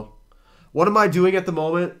 So, what am I doing at the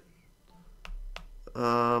moment?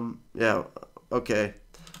 Yeah, okay.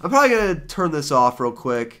 I'm probably going to turn this off real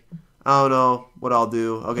quick. I don't know what I'll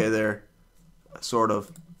do. Okay, there. Sort of.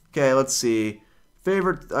 Okay, let's see.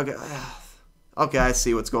 Favorite. Okay, okay, I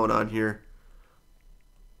see what's going on here.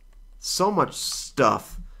 So much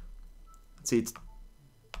stuff. Let's see.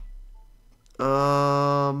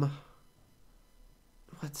 What?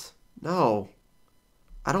 No.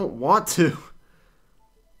 I don't want to.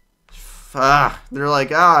 They're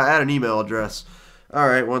like, add an email address.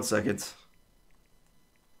 Alright, 1 second.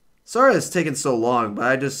 Sorry it's taken so long,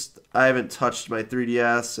 but I haven't touched my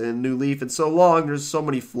 3DS and New Leaf in so long. There's so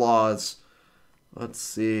many flaws. Let's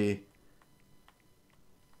see.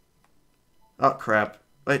 Oh, crap.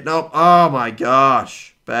 Wait, nope. Oh, my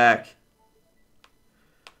gosh. Back.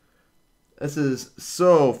 This is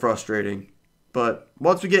so frustrating. But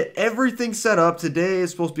once we get everything set up, today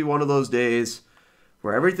is supposed to be one of those days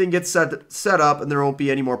where everything gets set up and there won't be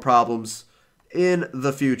any more problems in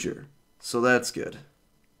the future. So that's good.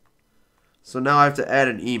 So now I have to add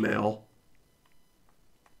an email.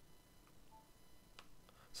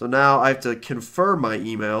 So now I have to confirm my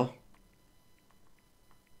email.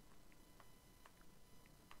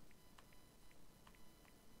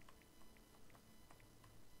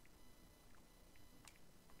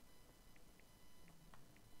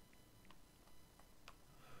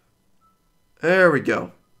 There we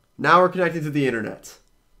go. Now we're connected to the internet.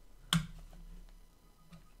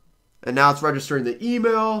 And now it's registering the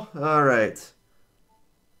email. All right.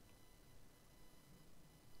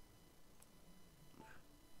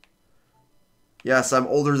 Yes, I'm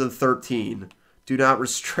older than 13. Do not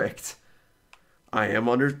restrict. I'm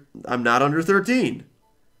not under 13.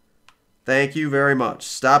 Thank you very much.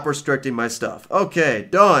 Stop restricting my stuff. Okay,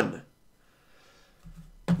 done.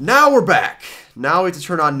 Now we're back. Now we have to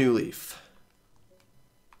turn on New Leaf.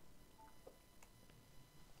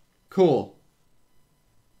 Cool.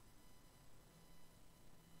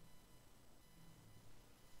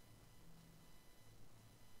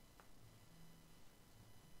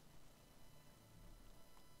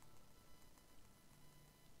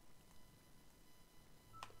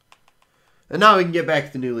 And now we can get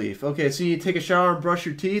back to New Leaf. Okay, so you take a shower and brush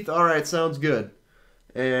your teeth? Alright, sounds good.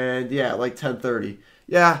 And yeah, like 10:30.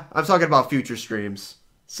 Yeah, I'm talking about future streams.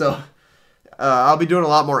 So, I'll be doing a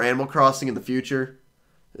lot more Animal Crossing in the future.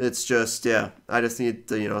 It's just, yeah, I just need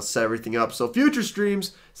to, set everything up. So future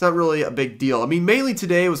streams, it's not really a big deal. I mean, mainly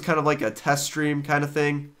today was kind of like a test stream kind of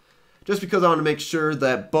thing. Just because I want to make sure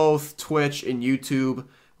that both Twitch and YouTube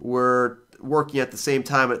were working at the same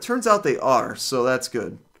time. And it turns out they are, so that's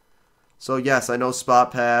good. So yes, I know Spot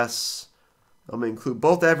Pass. I'm going to include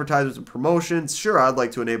both advertisements and promotions. Sure, I'd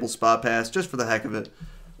like to enable Spot Pass just for the heck of it.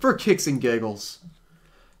 For kicks and giggles.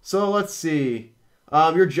 So let's see.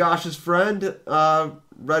 You're Josh's friend,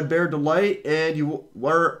 Red Bear Delight, and you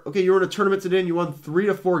were in a tournament today and you won 3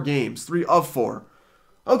 to 4 games. 3 of 4.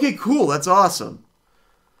 Okay, cool. That's awesome.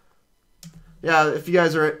 Yeah, if you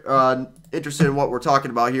guys are interested in what we're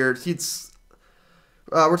talking about here,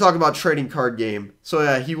 we're talking about trading card game. So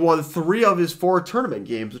yeah, he won 3 of his 4 tournament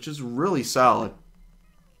games, which is really solid.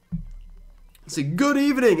 Let's see. Good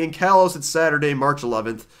evening in Kalos. It's Saturday, March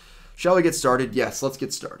 11th. Shall we get started? Yes, let's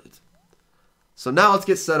get started. So now let's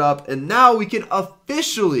get set up, and now we can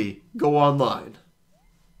officially go online.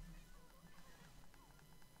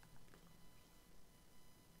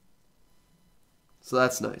 So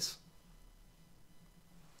that's nice.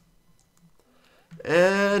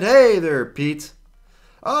 And hey there, Pete.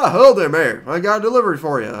 Hello there, Mayor. I got a delivery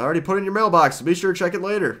for you. I already put it in your mailbox, so be sure to check it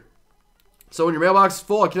later. So when your mailbox is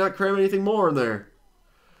full, I cannot cram anything more in there.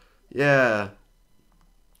 Yeah.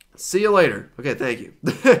 See you later. Okay, thank you.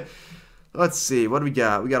 Let's see, what do we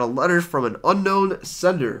got? We got a letter from an unknown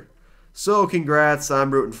sender. So, congrats, I'm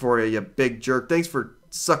rooting for you, you big jerk. Thanks for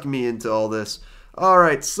sucking me into all this.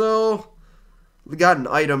 Alright, so, we got an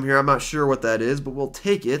item here. I'm not sure what that is, but we'll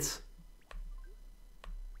take it.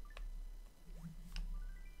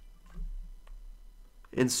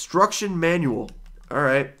 Instruction manual.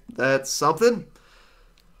 Alright, that's something.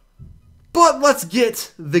 But let's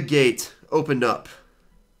get the gate opened up.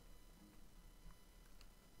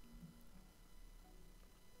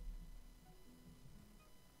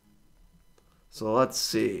 So let's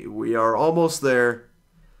see. We are almost there.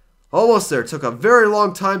 Almost there. Took a very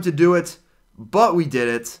long time to do it, but we did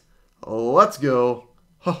it. Let's go.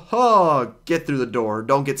 Ha ha. Get through the door.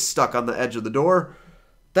 Don't get stuck on the edge of the door.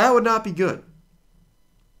 That would not be good.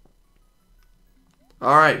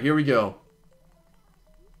 Alright, here we go.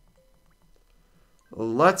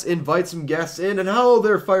 Let's invite some guests in. And hello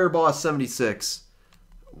there, Fireboss76.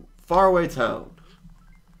 Faraway Town.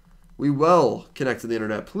 We will connect to the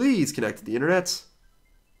internet. Please connect to the internet.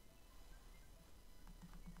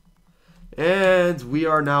 And we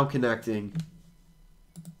are now connecting,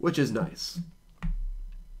 which is nice.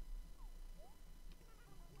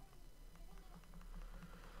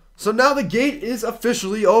 So now the gate is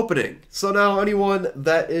officially opening. So now anyone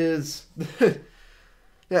that is...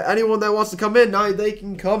 yeah, anyone that wants to come in, now they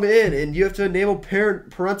can come in. And you have to enable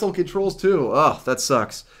parental controls too. Oh, that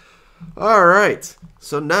sucks. Alright.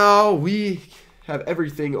 So now we have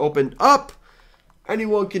everything opened up.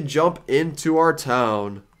 Anyone can jump into our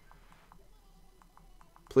town.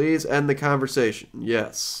 Please end the conversation.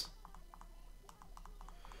 Yes.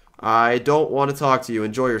 I don't want to talk to you.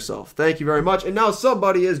 Enjoy yourself. Thank you very much. And now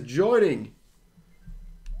somebody is joining.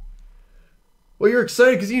 Well, you're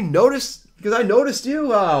excited because you noticed... Because I noticed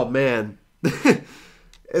you? Oh, man.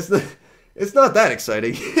 It's not that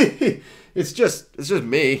exciting. It's just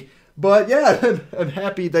me. But yeah, I'm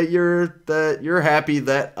happy that you're happy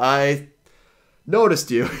that I noticed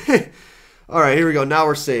you. All right, here we go. Now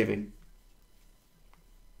we're saving.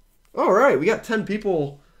 All right, we got 10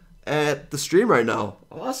 people at the stream right now.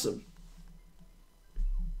 Awesome.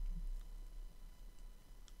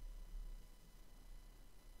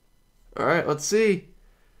 All right, let's see.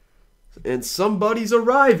 And somebody's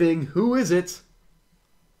arriving. Who is it?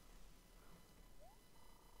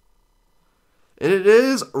 And it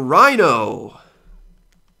is Rhino.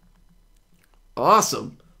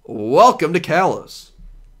 Awesome. Welcome to Kalos.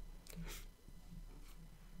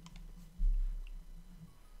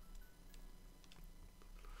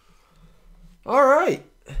 All right.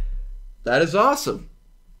 That is awesome.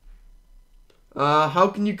 How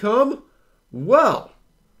can you come? Well,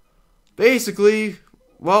 basically,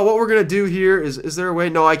 well, what we're gonna do here is there a way?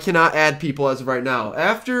 No, I cannot add people as of right now.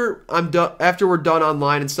 After we're done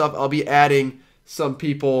online and stuff, I'll be adding some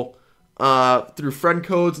people through friend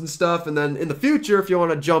codes and stuff, and then in the future, if you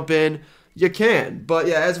want to jump in, you can. But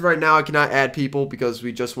yeah, as of right now, I cannot add people because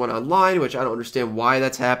we just went online, which I don't understand why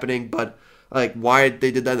that's happening, but like why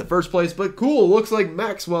they did that in the first place. But cool, looks like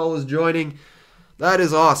Maxwell is joining. That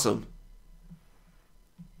is awesome.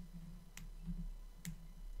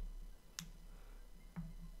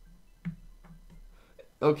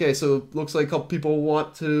 Okay, so looks like a couple people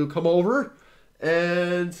want to come over,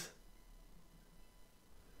 and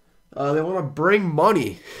they want to bring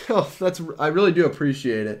money. Oh, I really do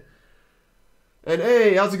appreciate it. And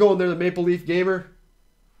hey, how's it going there, the Maple Leaf Gamer?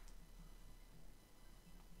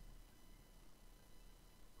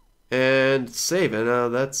 And saving.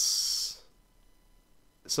 That's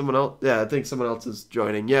someone else. Yeah, I think someone else is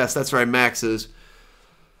joining. Yes, that's right, Max is.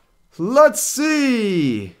 Let's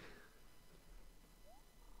see.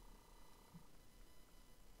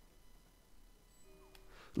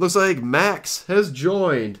 Looks like Max has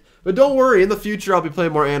joined. But don't worry, in the future I'll be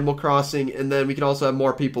playing more Animal Crossing, and then we can also have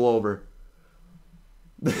more people over.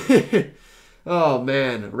 Oh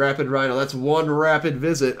man, Rapid Rhino. That's one rapid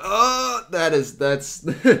visit. Oh, that's that's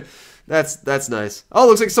nice. Oh,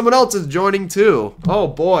 looks like someone else is joining too. Oh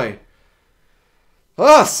boy.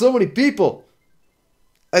 Ah, so many people.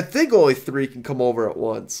 I think only 3 can come over at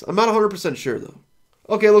once. I'm not 100% sure though.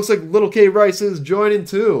 Okay, looks like Little K Rice is joining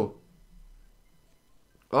too.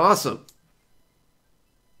 Awesome.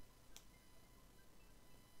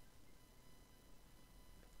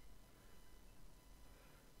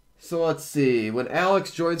 So let's see. When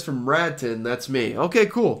Alex joins from Radton, that's me. Okay,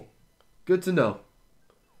 cool. Good to know.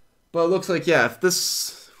 But it looks like, yeah,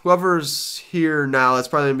 if whoever's here now, that's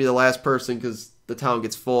probably going to be the last person because the town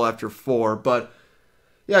gets full after 4. But,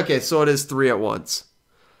 yeah, okay, so it is 3 at once.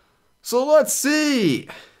 So let's see.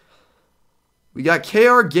 We got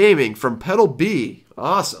KR Gaming from Pedal B.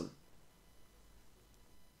 Awesome.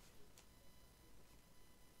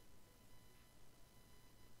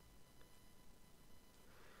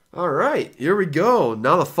 Alright, here we go.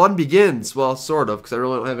 Now the fun begins. Well, sort of, because I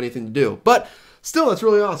really don't have anything to do. But still, that's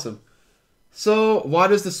really awesome. So, why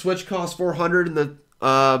does the Switch cost $400 in the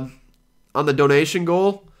on the donation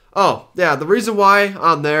goal? Oh, yeah, the reason why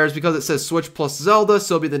on there is because it says Switch plus Zelda,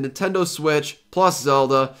 so it'll be the Nintendo Switch plus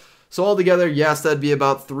Zelda. So altogether, yes, that'd be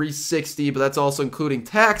about $360, but that's also including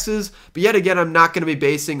taxes. But yet again, I'm not going to be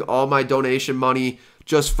basing all my donation money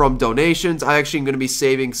just from donations. I actually am going to be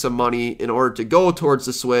saving some money in order to go towards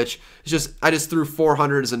the Switch. It's just I just threw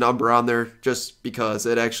 400 as a number on there just because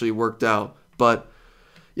it actually worked out. But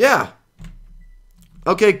yeah.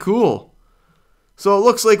 Okay, cool. So it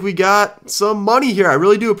looks like we got some money here. I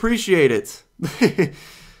really do appreciate it.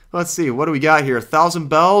 Let's see. What do we got here? 1,000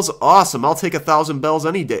 bells? Awesome. I'll take 1,000 bells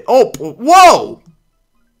any day. Oh, whoa!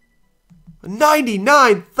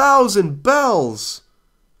 99,000 bells.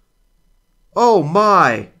 Oh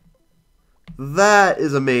my. That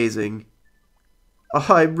is amazing.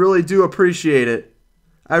 I really do appreciate it.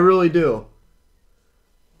 I really do.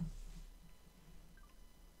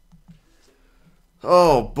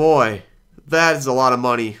 Oh boy. That is a lot of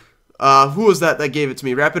money. Who was that gave it to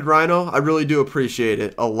me? Rapid Rhino? I really do appreciate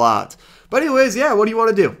it a lot. But anyways, yeah, what do you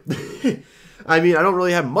want to do? I mean, I don't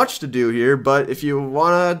really have much to do here, but if you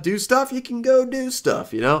want to do stuff, you can go do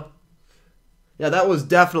stuff, you know? Yeah, that was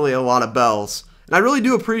definitely a lot of bells. And I really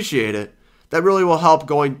do appreciate it. That really will help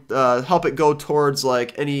help it go towards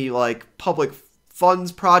like any like public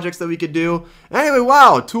funds projects that we could do. Anyway,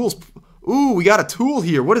 wow, tools. Ooh, we got a tool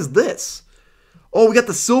here. What is this? Oh, we got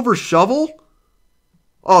the silver shovel?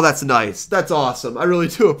 Oh, that's nice. That's awesome. I really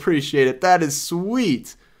do appreciate it. That is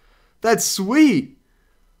sweet. That's sweet.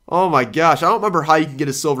 Oh my gosh. I don't remember how you can get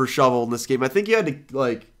a silver shovel in this game. I think you had to,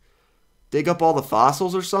 like, dig up all the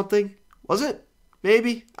fossils or something. Was it?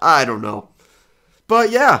 Maybe? I don't know.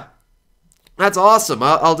 But yeah. That's awesome.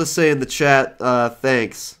 I'll just say in the chat,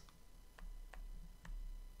 thanks.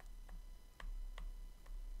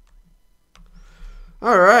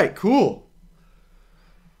 Alright, cool.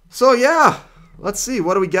 So yeah. Let's see,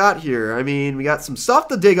 what do we got here? I mean, we got some stuff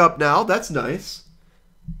to dig up now. That's nice.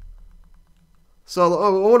 So, I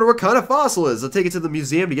wonder what kind of fossil it is. I'll take it to the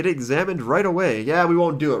museum to get it examined right away. Yeah, we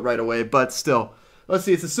won't do it right away, but still. Let's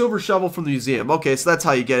see, it's a silver shovel from the museum. Okay, so that's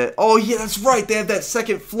how you get it. Oh, yeah, that's right. They have that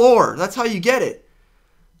second floor. That's how you get it.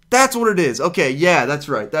 That's what it is. Okay, yeah, that's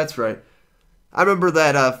right. That's right. I remember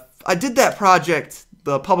that I did that project,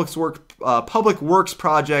 the Public Works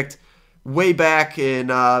project, way back in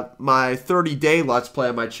my 30-day Let's Play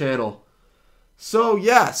on my channel. So,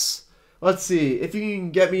 yes. Let's see. If you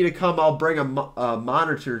can get me to come, I'll bring a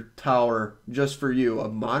monitor tower just for you. A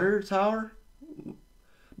monitor tower?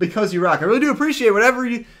 Because you rock. I really do appreciate whatever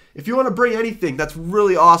you... If you want to bring anything, that's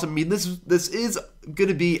really awesome. I mean, this is going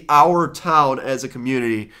to be our town as a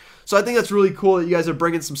community. So I think that's really cool that you guys are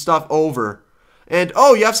bringing some stuff over. And,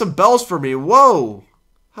 oh, you have some bells for me. Whoa.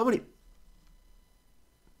 How many...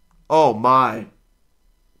 Oh, my.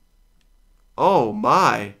 Oh,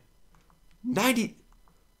 my. 90...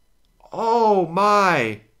 Oh,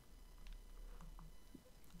 my.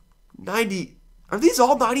 90... Are these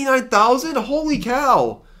all 99,000? Holy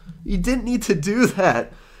cow. You didn't need to do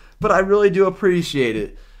that. But I really do appreciate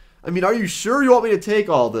it. I mean, are you sure you want me to take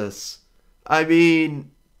all this? I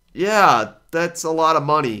mean, yeah, that's a lot of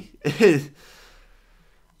money.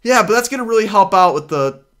 Yeah, but that's going to really help out with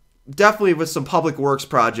the... Definitely with some public works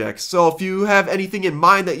projects. So if you have anything in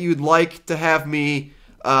mind that you'd like to have me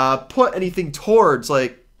put anything towards,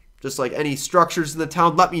 like just like any structures in the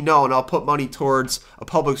town, let me know and I'll put money towards a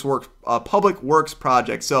public works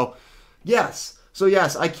project. So yes,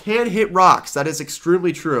 I can hit rocks. That is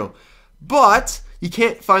extremely true. But you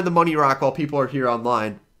can't find the money rock while people are here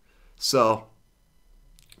online. So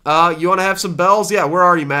you want to have some bells? Yeah, where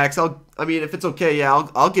are you, Max? I mean, if it's okay, yeah,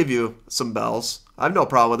 I'll give you some bells. I have no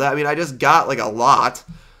problem with that. I mean, I just got like a lot.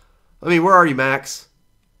 I mean, where are you, Max?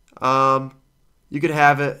 You could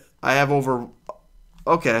have it. I have over...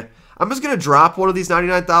 Okay. I'm just going to drop one of these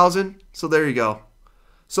 99,000. So there you go.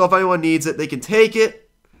 So if anyone needs it, they can take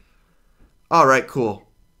it. Alright, cool.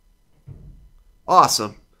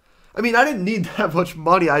 Awesome. I mean, I didn't need that much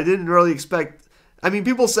money. I didn't really expect... I mean,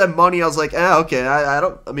 people said money. I was like, okay.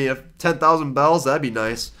 I mean, if 10,000 bells, that'd be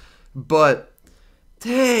nice. But,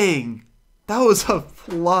 dang... That was a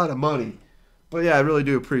lot of money. But yeah, I really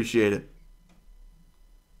do appreciate it.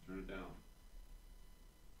 Turn it down.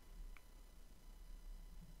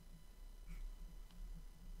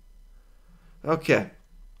 Okay.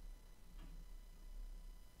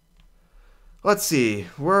 Let's see.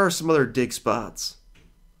 Where are some other dig spots?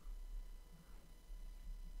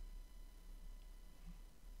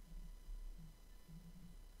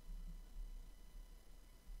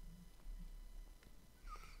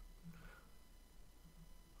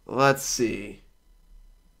 Let's see.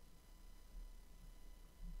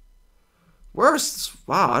 Where's...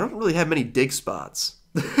 Wow, I don't really have many dig spots.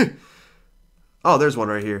 Oh, there's one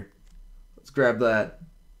right here. Let's grab that.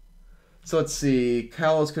 So let's see.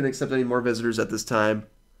 Kalos couldn't accept any more visitors at this time.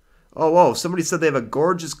 Oh, whoa. Somebody said they have a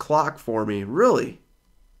gorgeous clock for me. Really?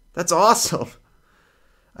 That's awesome.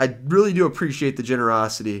 I really do appreciate the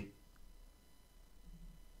generosity.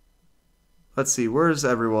 Let's see. Where's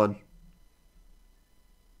everyone?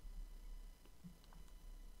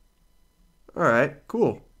 Alright,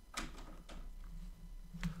 cool.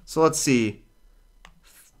 So let's see.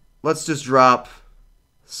 Let's just drop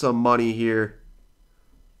some money here.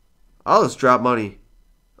 I'll just drop money.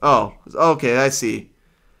 Oh, okay, I see.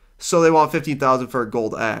 So they want 15,000 for a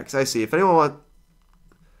gold axe. I see. If anyone wants...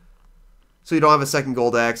 So you don't have a second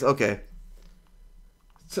gold axe? Okay.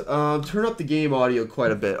 So, turn up the game audio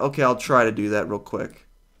quite a bit. Okay, I'll try to do that real quick.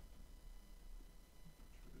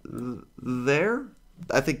 There?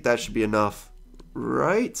 I think that should be enough.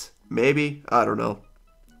 Right? Maybe? I don't know.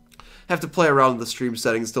 Have to play around with the stream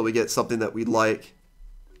settings until we get something that we like.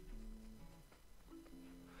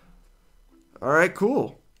 Alright,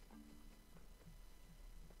 cool.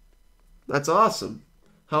 That's awesome.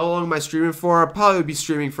 How long am I streaming for? I'll probably be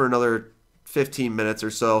streaming for another 15 minutes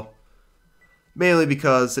or so. Mainly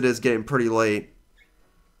because it is getting pretty late.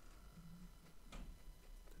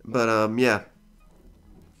 But, yeah.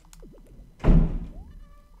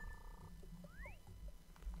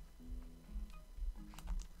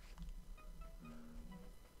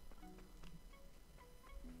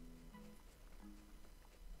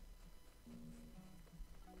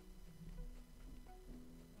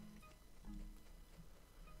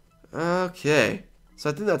 Okay. So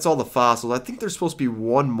I think that's all the fossils. I think there's supposed to be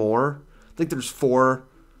one more. I think there's 4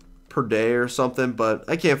 per day or something, but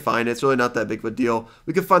I can't find it. It's really not that big of a deal.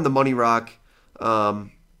 We could find the money rock a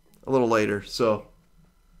little later. So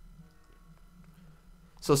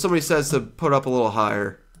somebody says to put up a little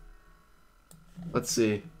higher. Let's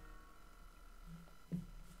see.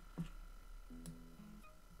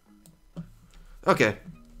 Okay.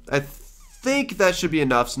 I think that should be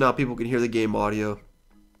enough so now people can hear the game audio.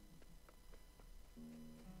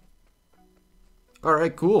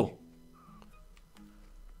 Alright, cool.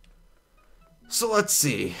 So let's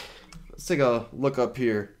see. Let's take a look up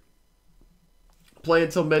here. Play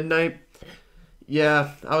until midnight.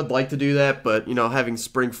 Yeah, I would like to do that, but you know, having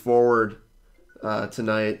spring forward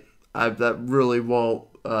tonight, that really won't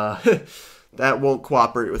that won't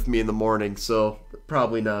cooperate with me in the morning. So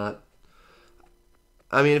probably not.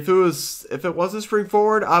 I mean, if it was a spring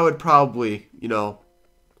forward, I would probably, you know,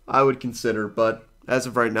 I would consider. But as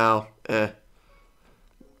of right now, a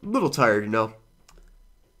little tired, you know.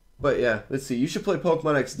 But yeah, let's see. You should play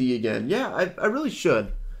Pokemon XD again. Yeah, I really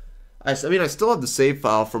should. I mean, I still have the save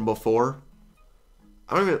file from before.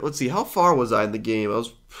 I don't even, let's see, how far was I in the game?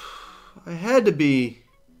 I had to be,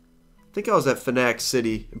 I think I was at Fnac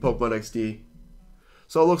City in Pokemon XD.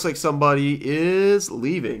 So it looks like somebody is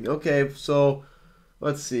leaving. Okay, so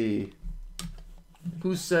let's see.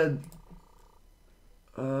 Who said,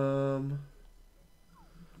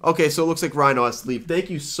 okay, so it looks like Rhino has to leave. Thank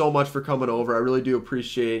you so much for coming over. I really do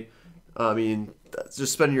appreciate, I mean,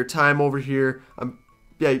 just spending your time over here.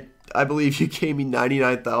 Yeah, I believe you gave me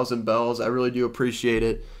 99,000 bells. I really do appreciate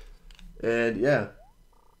it. And yeah.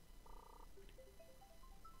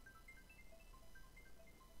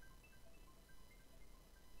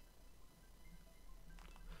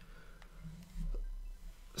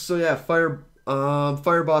 So yeah,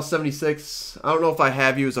 Fireboss 76. I don't know if I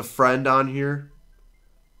have you as a friend on here.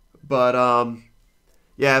 But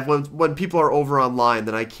yeah, when people are over online,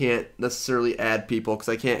 then I can't necessarily add people because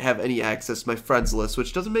I can't have any access to my friends list,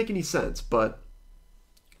 which doesn't make any sense, but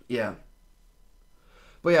yeah.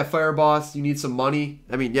 But yeah, Fireboss, you need some money.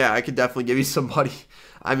 I mean, yeah, I could definitely give you some money.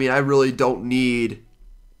 I mean, I really don't need,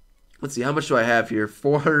 let's see, how much do I have here?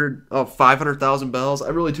 500,000 bells. I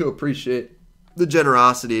really do appreciate the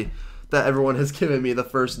generosity that everyone has given me the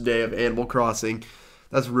first day of Animal Crossing.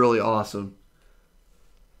 That's really awesome.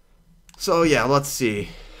 So yeah, let's see.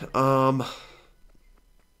 Alright,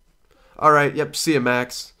 yep, see you,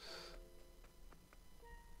 Max.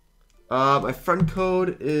 My friend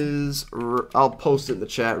code is, I'll post it in the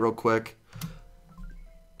chat real quick.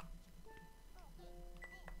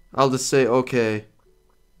 I'll just say okay.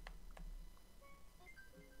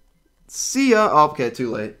 See ya. Oh, okay,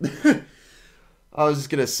 too late. I was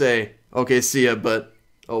just gonna say okay, see ya, but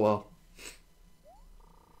oh well.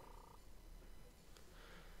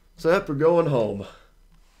 So yep, we're going home.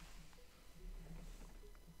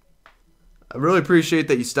 I really appreciate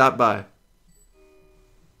that you stopped by.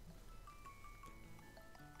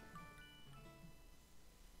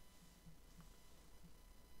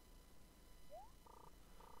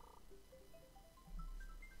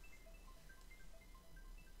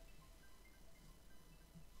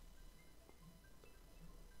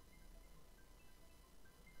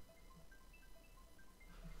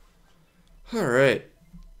 All right.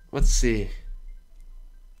 Let's see.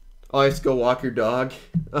 Oh, I have to go walk your dog.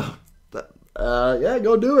 Oh, yeah,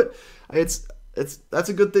 go do it. That's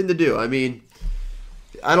a good thing to do. I mean,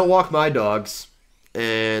 I don't walk my dogs,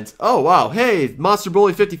 and oh wow, hey, Monster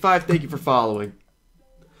Bully 55, thank you for following.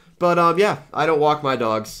 But yeah, I don't walk my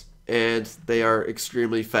dogs, and they are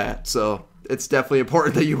extremely fat, so it's definitely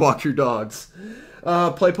important that you walk your dogs.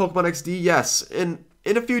 Play Pokemon XD, yes, and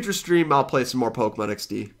in a future stream, I'll play some more Pokemon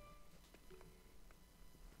XD.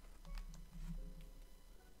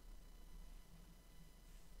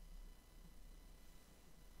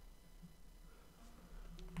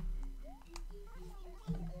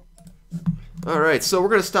 Alright, so we're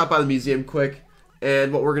going to stop by the museum quick.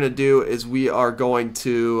 And what we're going to do is we are going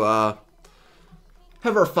to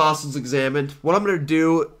have our fossils examined. What I'm going to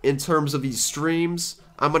do in terms of these streams,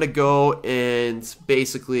 I'm going to go and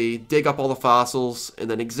basically dig up all the fossils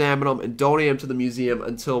and then examine them and donate them to the museum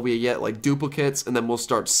until we get like duplicates, and then we'll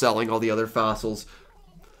start selling all the other fossils.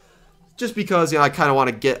 Just because, you know, I kind of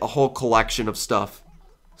want to get a whole collection of stuff.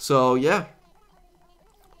 So, yeah.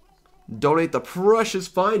 Donate the precious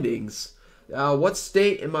findings. What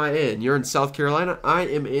state am I in? You're in South Carolina? I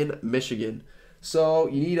am in Michigan. So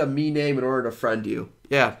you need a me name in order to friend you.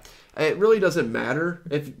 Yeah, it really doesn't matter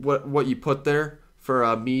if what you put there for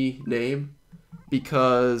a me name,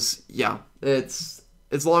 because yeah, it's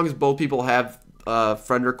as long as both people have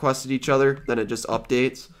friend requested each other, then it just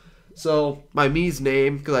updates. So my me's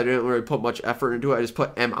name, because I didn't really put much effort into it, I just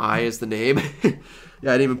put MI as the name. Yeah,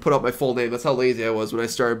 I didn't even put up my full name. That's how lazy I was when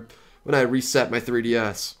I reset my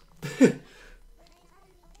 3DS.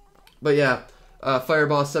 But yeah,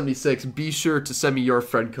 Fireboss76, be sure to send me your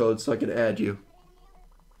friend code so I can add you.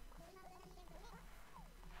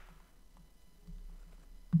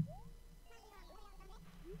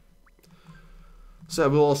 So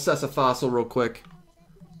we'll assess a fossil real quick.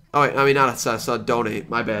 Oh wait, I mean not assess, donate,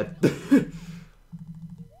 my bad.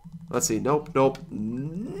 Let's see, nope,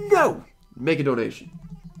 no! Make a donation.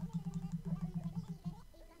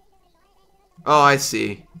 Oh, I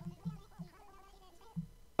see.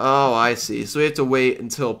 Oh, I see. So we have to wait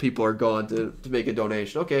until people are gone to make a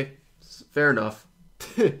donation. Okay, fair enough.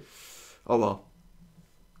 Oh well.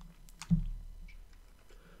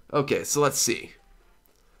 Okay, so let's see.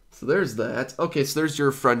 So there's that. Okay, so there's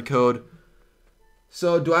your friend code.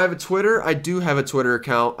 So do I have a Twitter? I do have a Twitter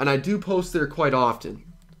account, and I do post there quite often.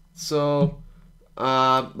 So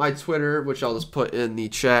my Twitter, which I'll just put in the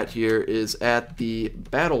chat here, is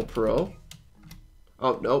 @thebattlepro.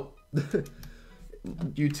 Oh, nope.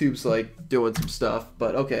 YouTube's like doing some stuff,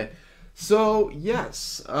 but okay. So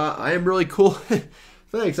yes, I am really cool.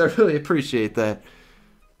 Thanks, I really appreciate that.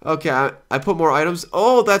 Okay, I put more items.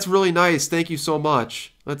 Oh, that's really nice. Thank you so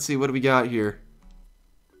much. Let's see, what do we got here?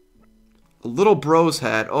 A little bro's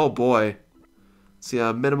hat. Oh boy. Let's see,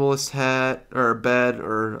 a minimalist hat or a bed,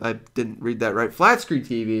 or I didn't read that right. Flat screen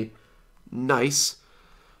TV. Nice.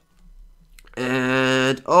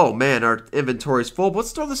 And, oh man, our inventory's full.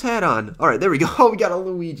 Let's throw this hat on. Alright, there we go. We got a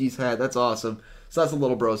Luigi's hat. That's awesome. So that's a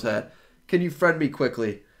little bro's hat. Can you friend me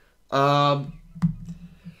quickly?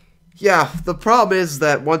 Yeah, the problem is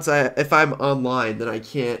that if I'm online, then I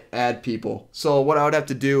can't add people. So what I would have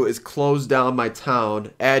to do is close down my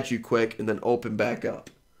town, add you quick, and then open back up.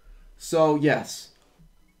 So, yes.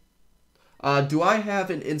 Do I have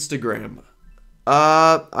an Instagram?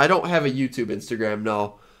 I don't have a YouTube Instagram,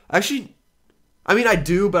 no. Actually, I mean, I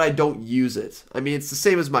do, but I don't use it. I mean, it's the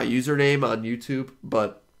same as my username on YouTube,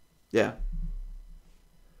 but yeah.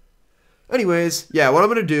 Anyways, yeah, what I'm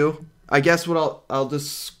going to do, I guess what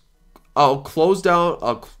I'll close down,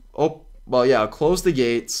 I'll close the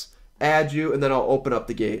gates, add you, and then I'll open up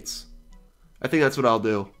the gates. I think that's what I'll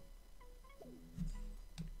do.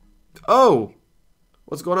 Oh,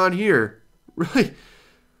 what's going on here? Really?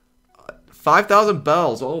 5,000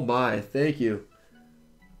 bells. Oh my, thank you.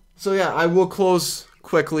 So yeah, I will close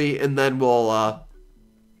quickly, and then we'll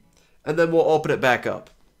open it back up.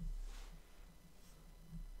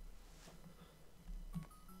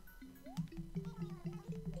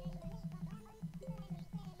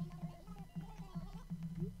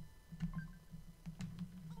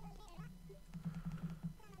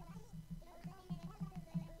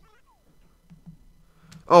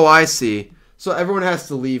 Oh, I see. So everyone has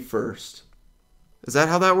to leave first. Is that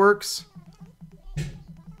how that works?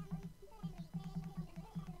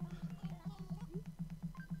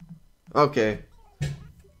 Okay.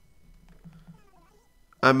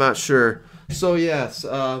 I'm not sure. So yes,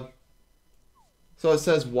 so it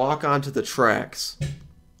says walk onto the tracks.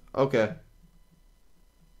 Okay.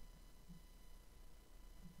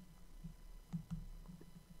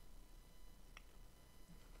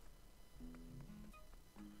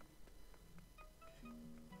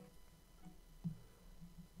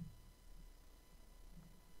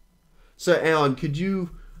 So Alan, could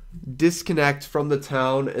you disconnect from the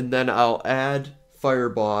town, and then I'll add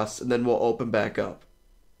Fireboss, and then we'll open back up.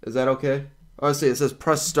 Is that okay? Oh, I see. It says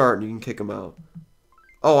press start, and you can kick them out.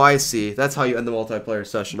 Oh, I see. That's how you end the multiplayer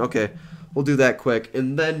session. Okay, we'll do that quick,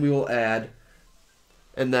 and then we will add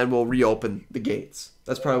and then we'll reopen the gates.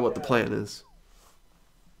 That's probably what the plan is.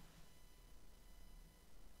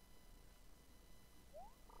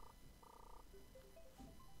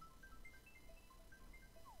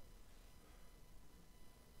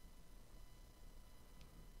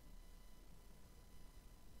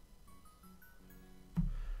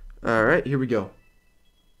 Alright, here we go.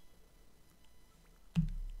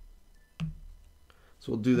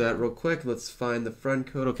 So we'll do that real quick. Let's find the friend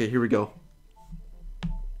code. Okay, here we go.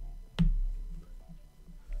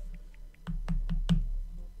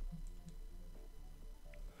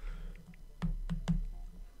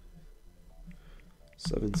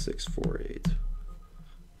 Seven, 6, 4, 8.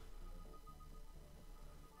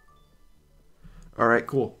 Alright,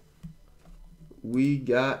 cool. We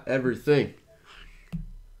got everything.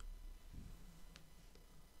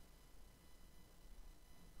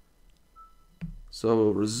 So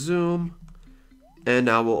we'll resume, and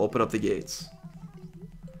now we'll open up the gates.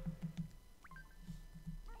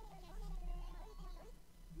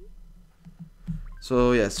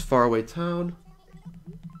 So yes, faraway town.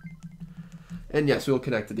 And yes, we'll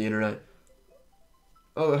connect to the internet.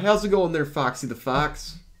 Oh, how's it going there, Foxy the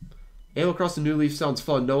Fox? Animal Crossing New Leaf sounds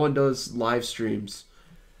fun. No one does live streams.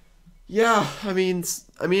 Yeah, I mean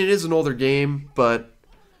it is an older game, but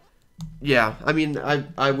yeah, I mean,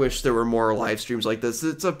 I wish there were more live streams like this.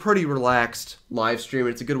 It's a pretty relaxed live stream.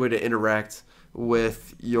 It's a good way to interact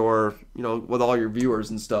with your, with all your viewers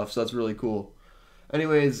and stuff. So that's really cool.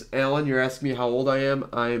 Anyways, Alan, you're asking me how old I am.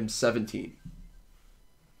 I'm 17.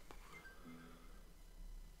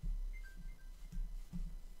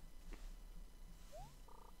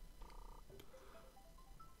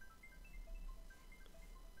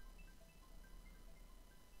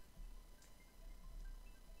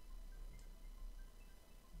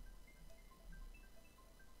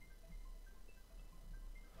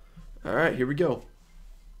 All right, here we go.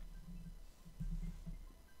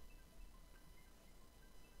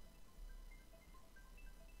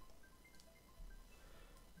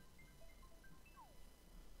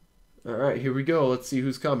 All right, here we go. Let's see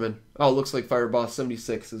who's coming. Oh, it looks like Fireboss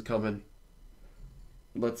 76 is coming.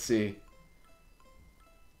 Let's see.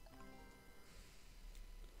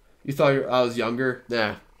 You thought I was younger?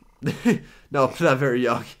 Nah. No, not very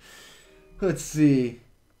young. Let's see.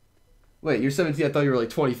 Wait, you're 17? I thought you were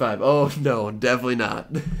like 25. Oh, no, definitely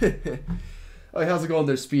not. Oh, how's it going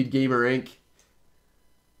there, Speed Gamer Inc.?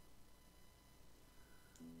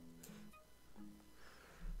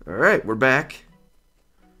 Alright, we're back.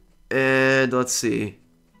 And let's see.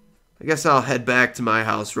 I guess I'll head back to my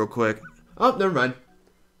house real quick. Oh, never mind.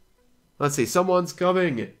 Let's see, someone's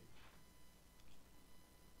coming.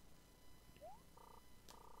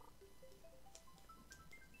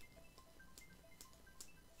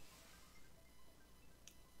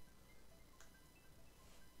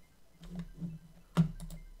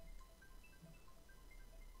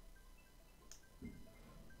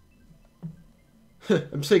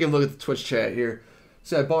 I'm just taking a look at the Twitch chat here.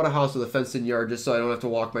 See, I bought a house with a fenced-in yard just so I don't have to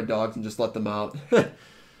walk my dogs and just let them out. Yeah,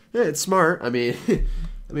 it's smart. I mean,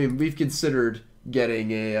 we've considered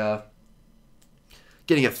getting a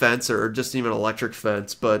fence or just even an electric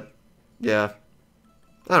fence, but yeah,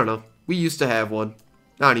 I don't know. We used to have one,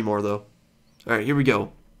 not anymore though. All right, here we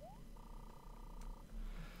go.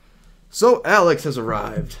 So Alex has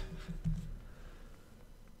arrived.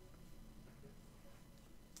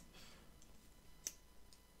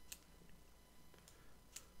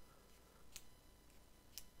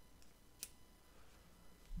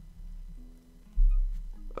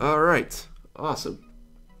 Alright, awesome.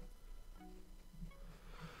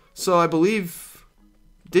 So I believe,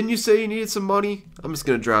 didn't you say you needed some money? I'm just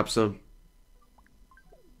going to drop some.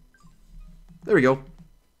 There we go.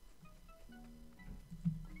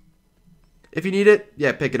 If you need it,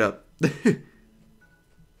 yeah, pick it up.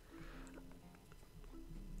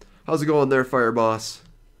 How's it going there, Fire Boss?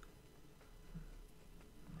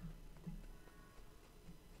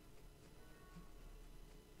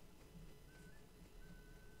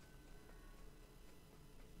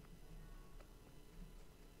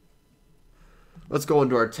 Let's go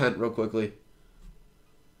into our tent real quickly.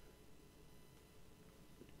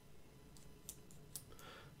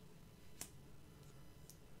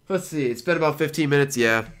 Let's see, it's been about 15 minutes.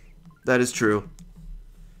 Yeah, that is true.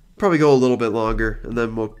 Probably go a little bit longer, and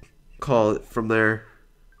then we'll call it from there.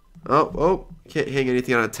 Oh, can't hang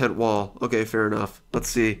anything on a tent wall. Okay, fair enough. Let's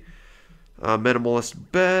see.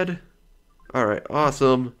 Minimalist bed. Alright,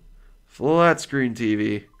 awesome. Flat screen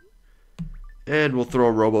TV. And we'll throw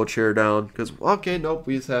a robo chair down. Because, okay, nope,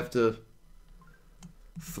 we just have to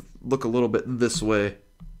look a little bit this way.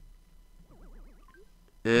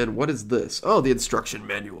 And what is this? Oh, the instruction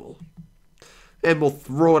manual. And we'll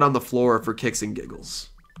throw it on the floor for kicks and giggles.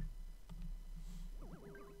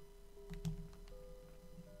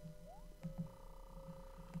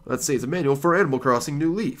 Let's see, it's a manual for Animal Crossing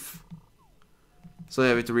New Leaf. So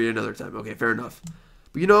yeah, we have to read it another time. Okay, fair enough.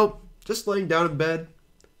 But you know, just laying down in bed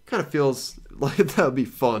kind of feels like that would be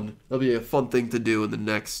fun. That'll be a fun thing to do in the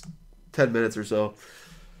next 10 minutes or so.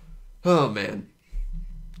 Oh, man.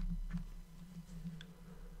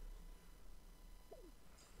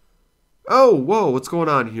 Oh, whoa, what's going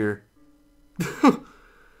on here?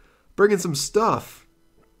 Bringing some stuff.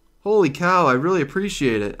 Holy cow, I really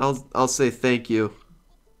appreciate it. I'll say thank you.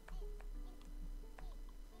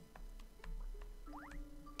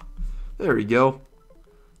 There we go.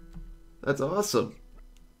 That's awesome.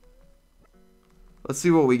 Let's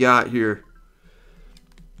see what we got here.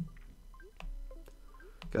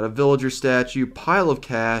 Got a villager statue, pile of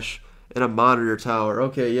cash, and a monitor tower.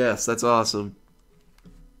 Okay, yes, that's awesome.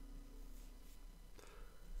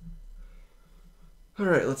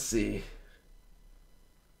 Alright, let's see.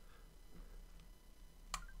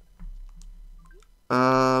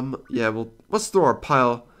 Yeah, well, let's throw our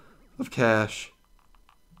pile of cash.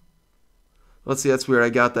 Let's see, that's weird. I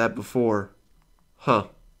got that before. Huh.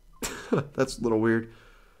 That's a little weird.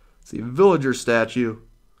 Let's see, villager statue.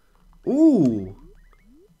 Ooh.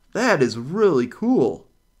 That is really cool.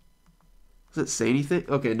 Does it say anything?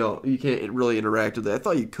 Okay, no, you can't really interact with it. I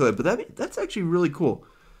thought you could, but that's actually really cool.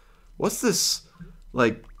 What's this,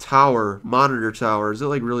 like, tower, monitor tower? Is it,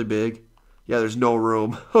 like, really big? Yeah, there's no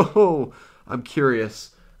room. Oh, I'm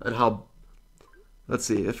curious on how... Let's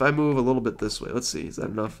see, if I move a little bit this way, let's see, is that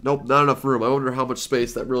enough? Nope, not enough room. I wonder how much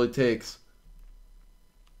space that really takes.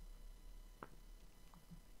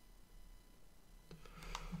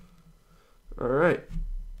 Alright.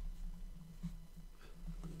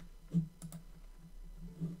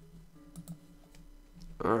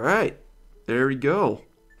 Alright, there we go.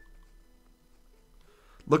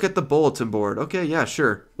 Look at the bulletin board. Okay, yeah,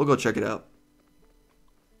 sure. We'll go check it out.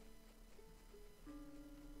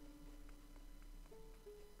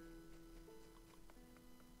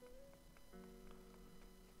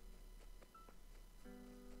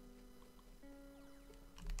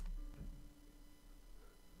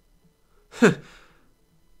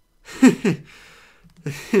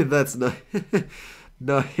 That's nice.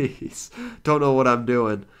 Nice. Don't know what I'm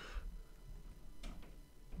doing.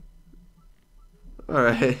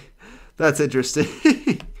 Alright. That's interesting.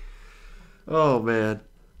 Oh, man.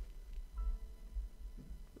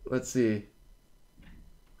 Let's see.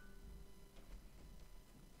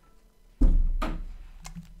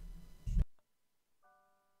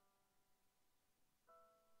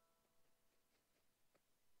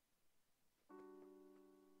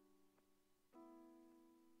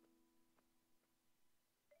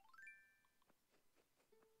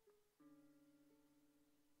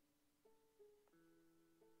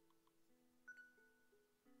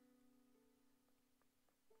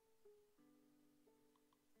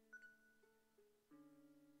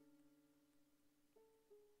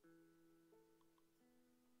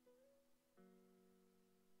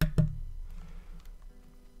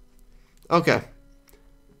 Okay.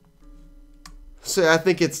 So I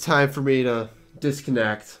think it's time for me to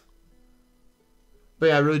disconnect. But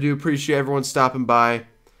yeah, I really do appreciate everyone stopping by.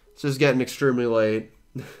 It's just getting extremely late.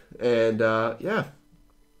 And yeah.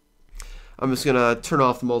 I'm just going to turn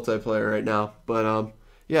off the multiplayer right now. But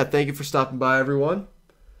yeah, thank you for stopping by, everyone.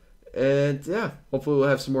 And yeah, hopefully we'll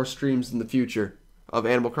have some more streams in the future of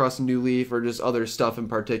Animal Crossing New Leaf or just other stuff in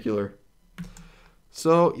particular.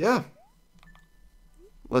 So yeah.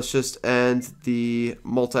 Let's just end the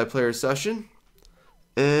multiplayer session.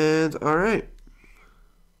 And alright.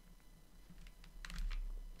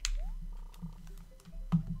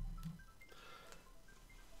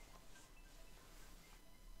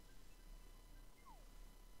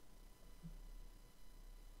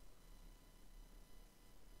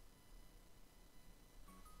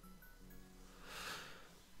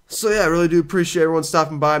 So yeah, I really do appreciate everyone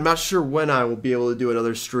stopping by. I'm not sure when I will be able to do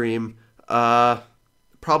another stream.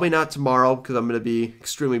 Probably not tomorrow because I'm going to be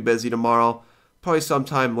extremely busy tomorrow. Probably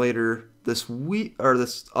sometime later this week or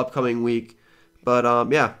this upcoming week. But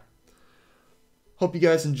yeah, hope you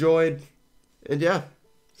guys enjoyed. And yeah,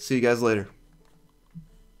 see you guys later.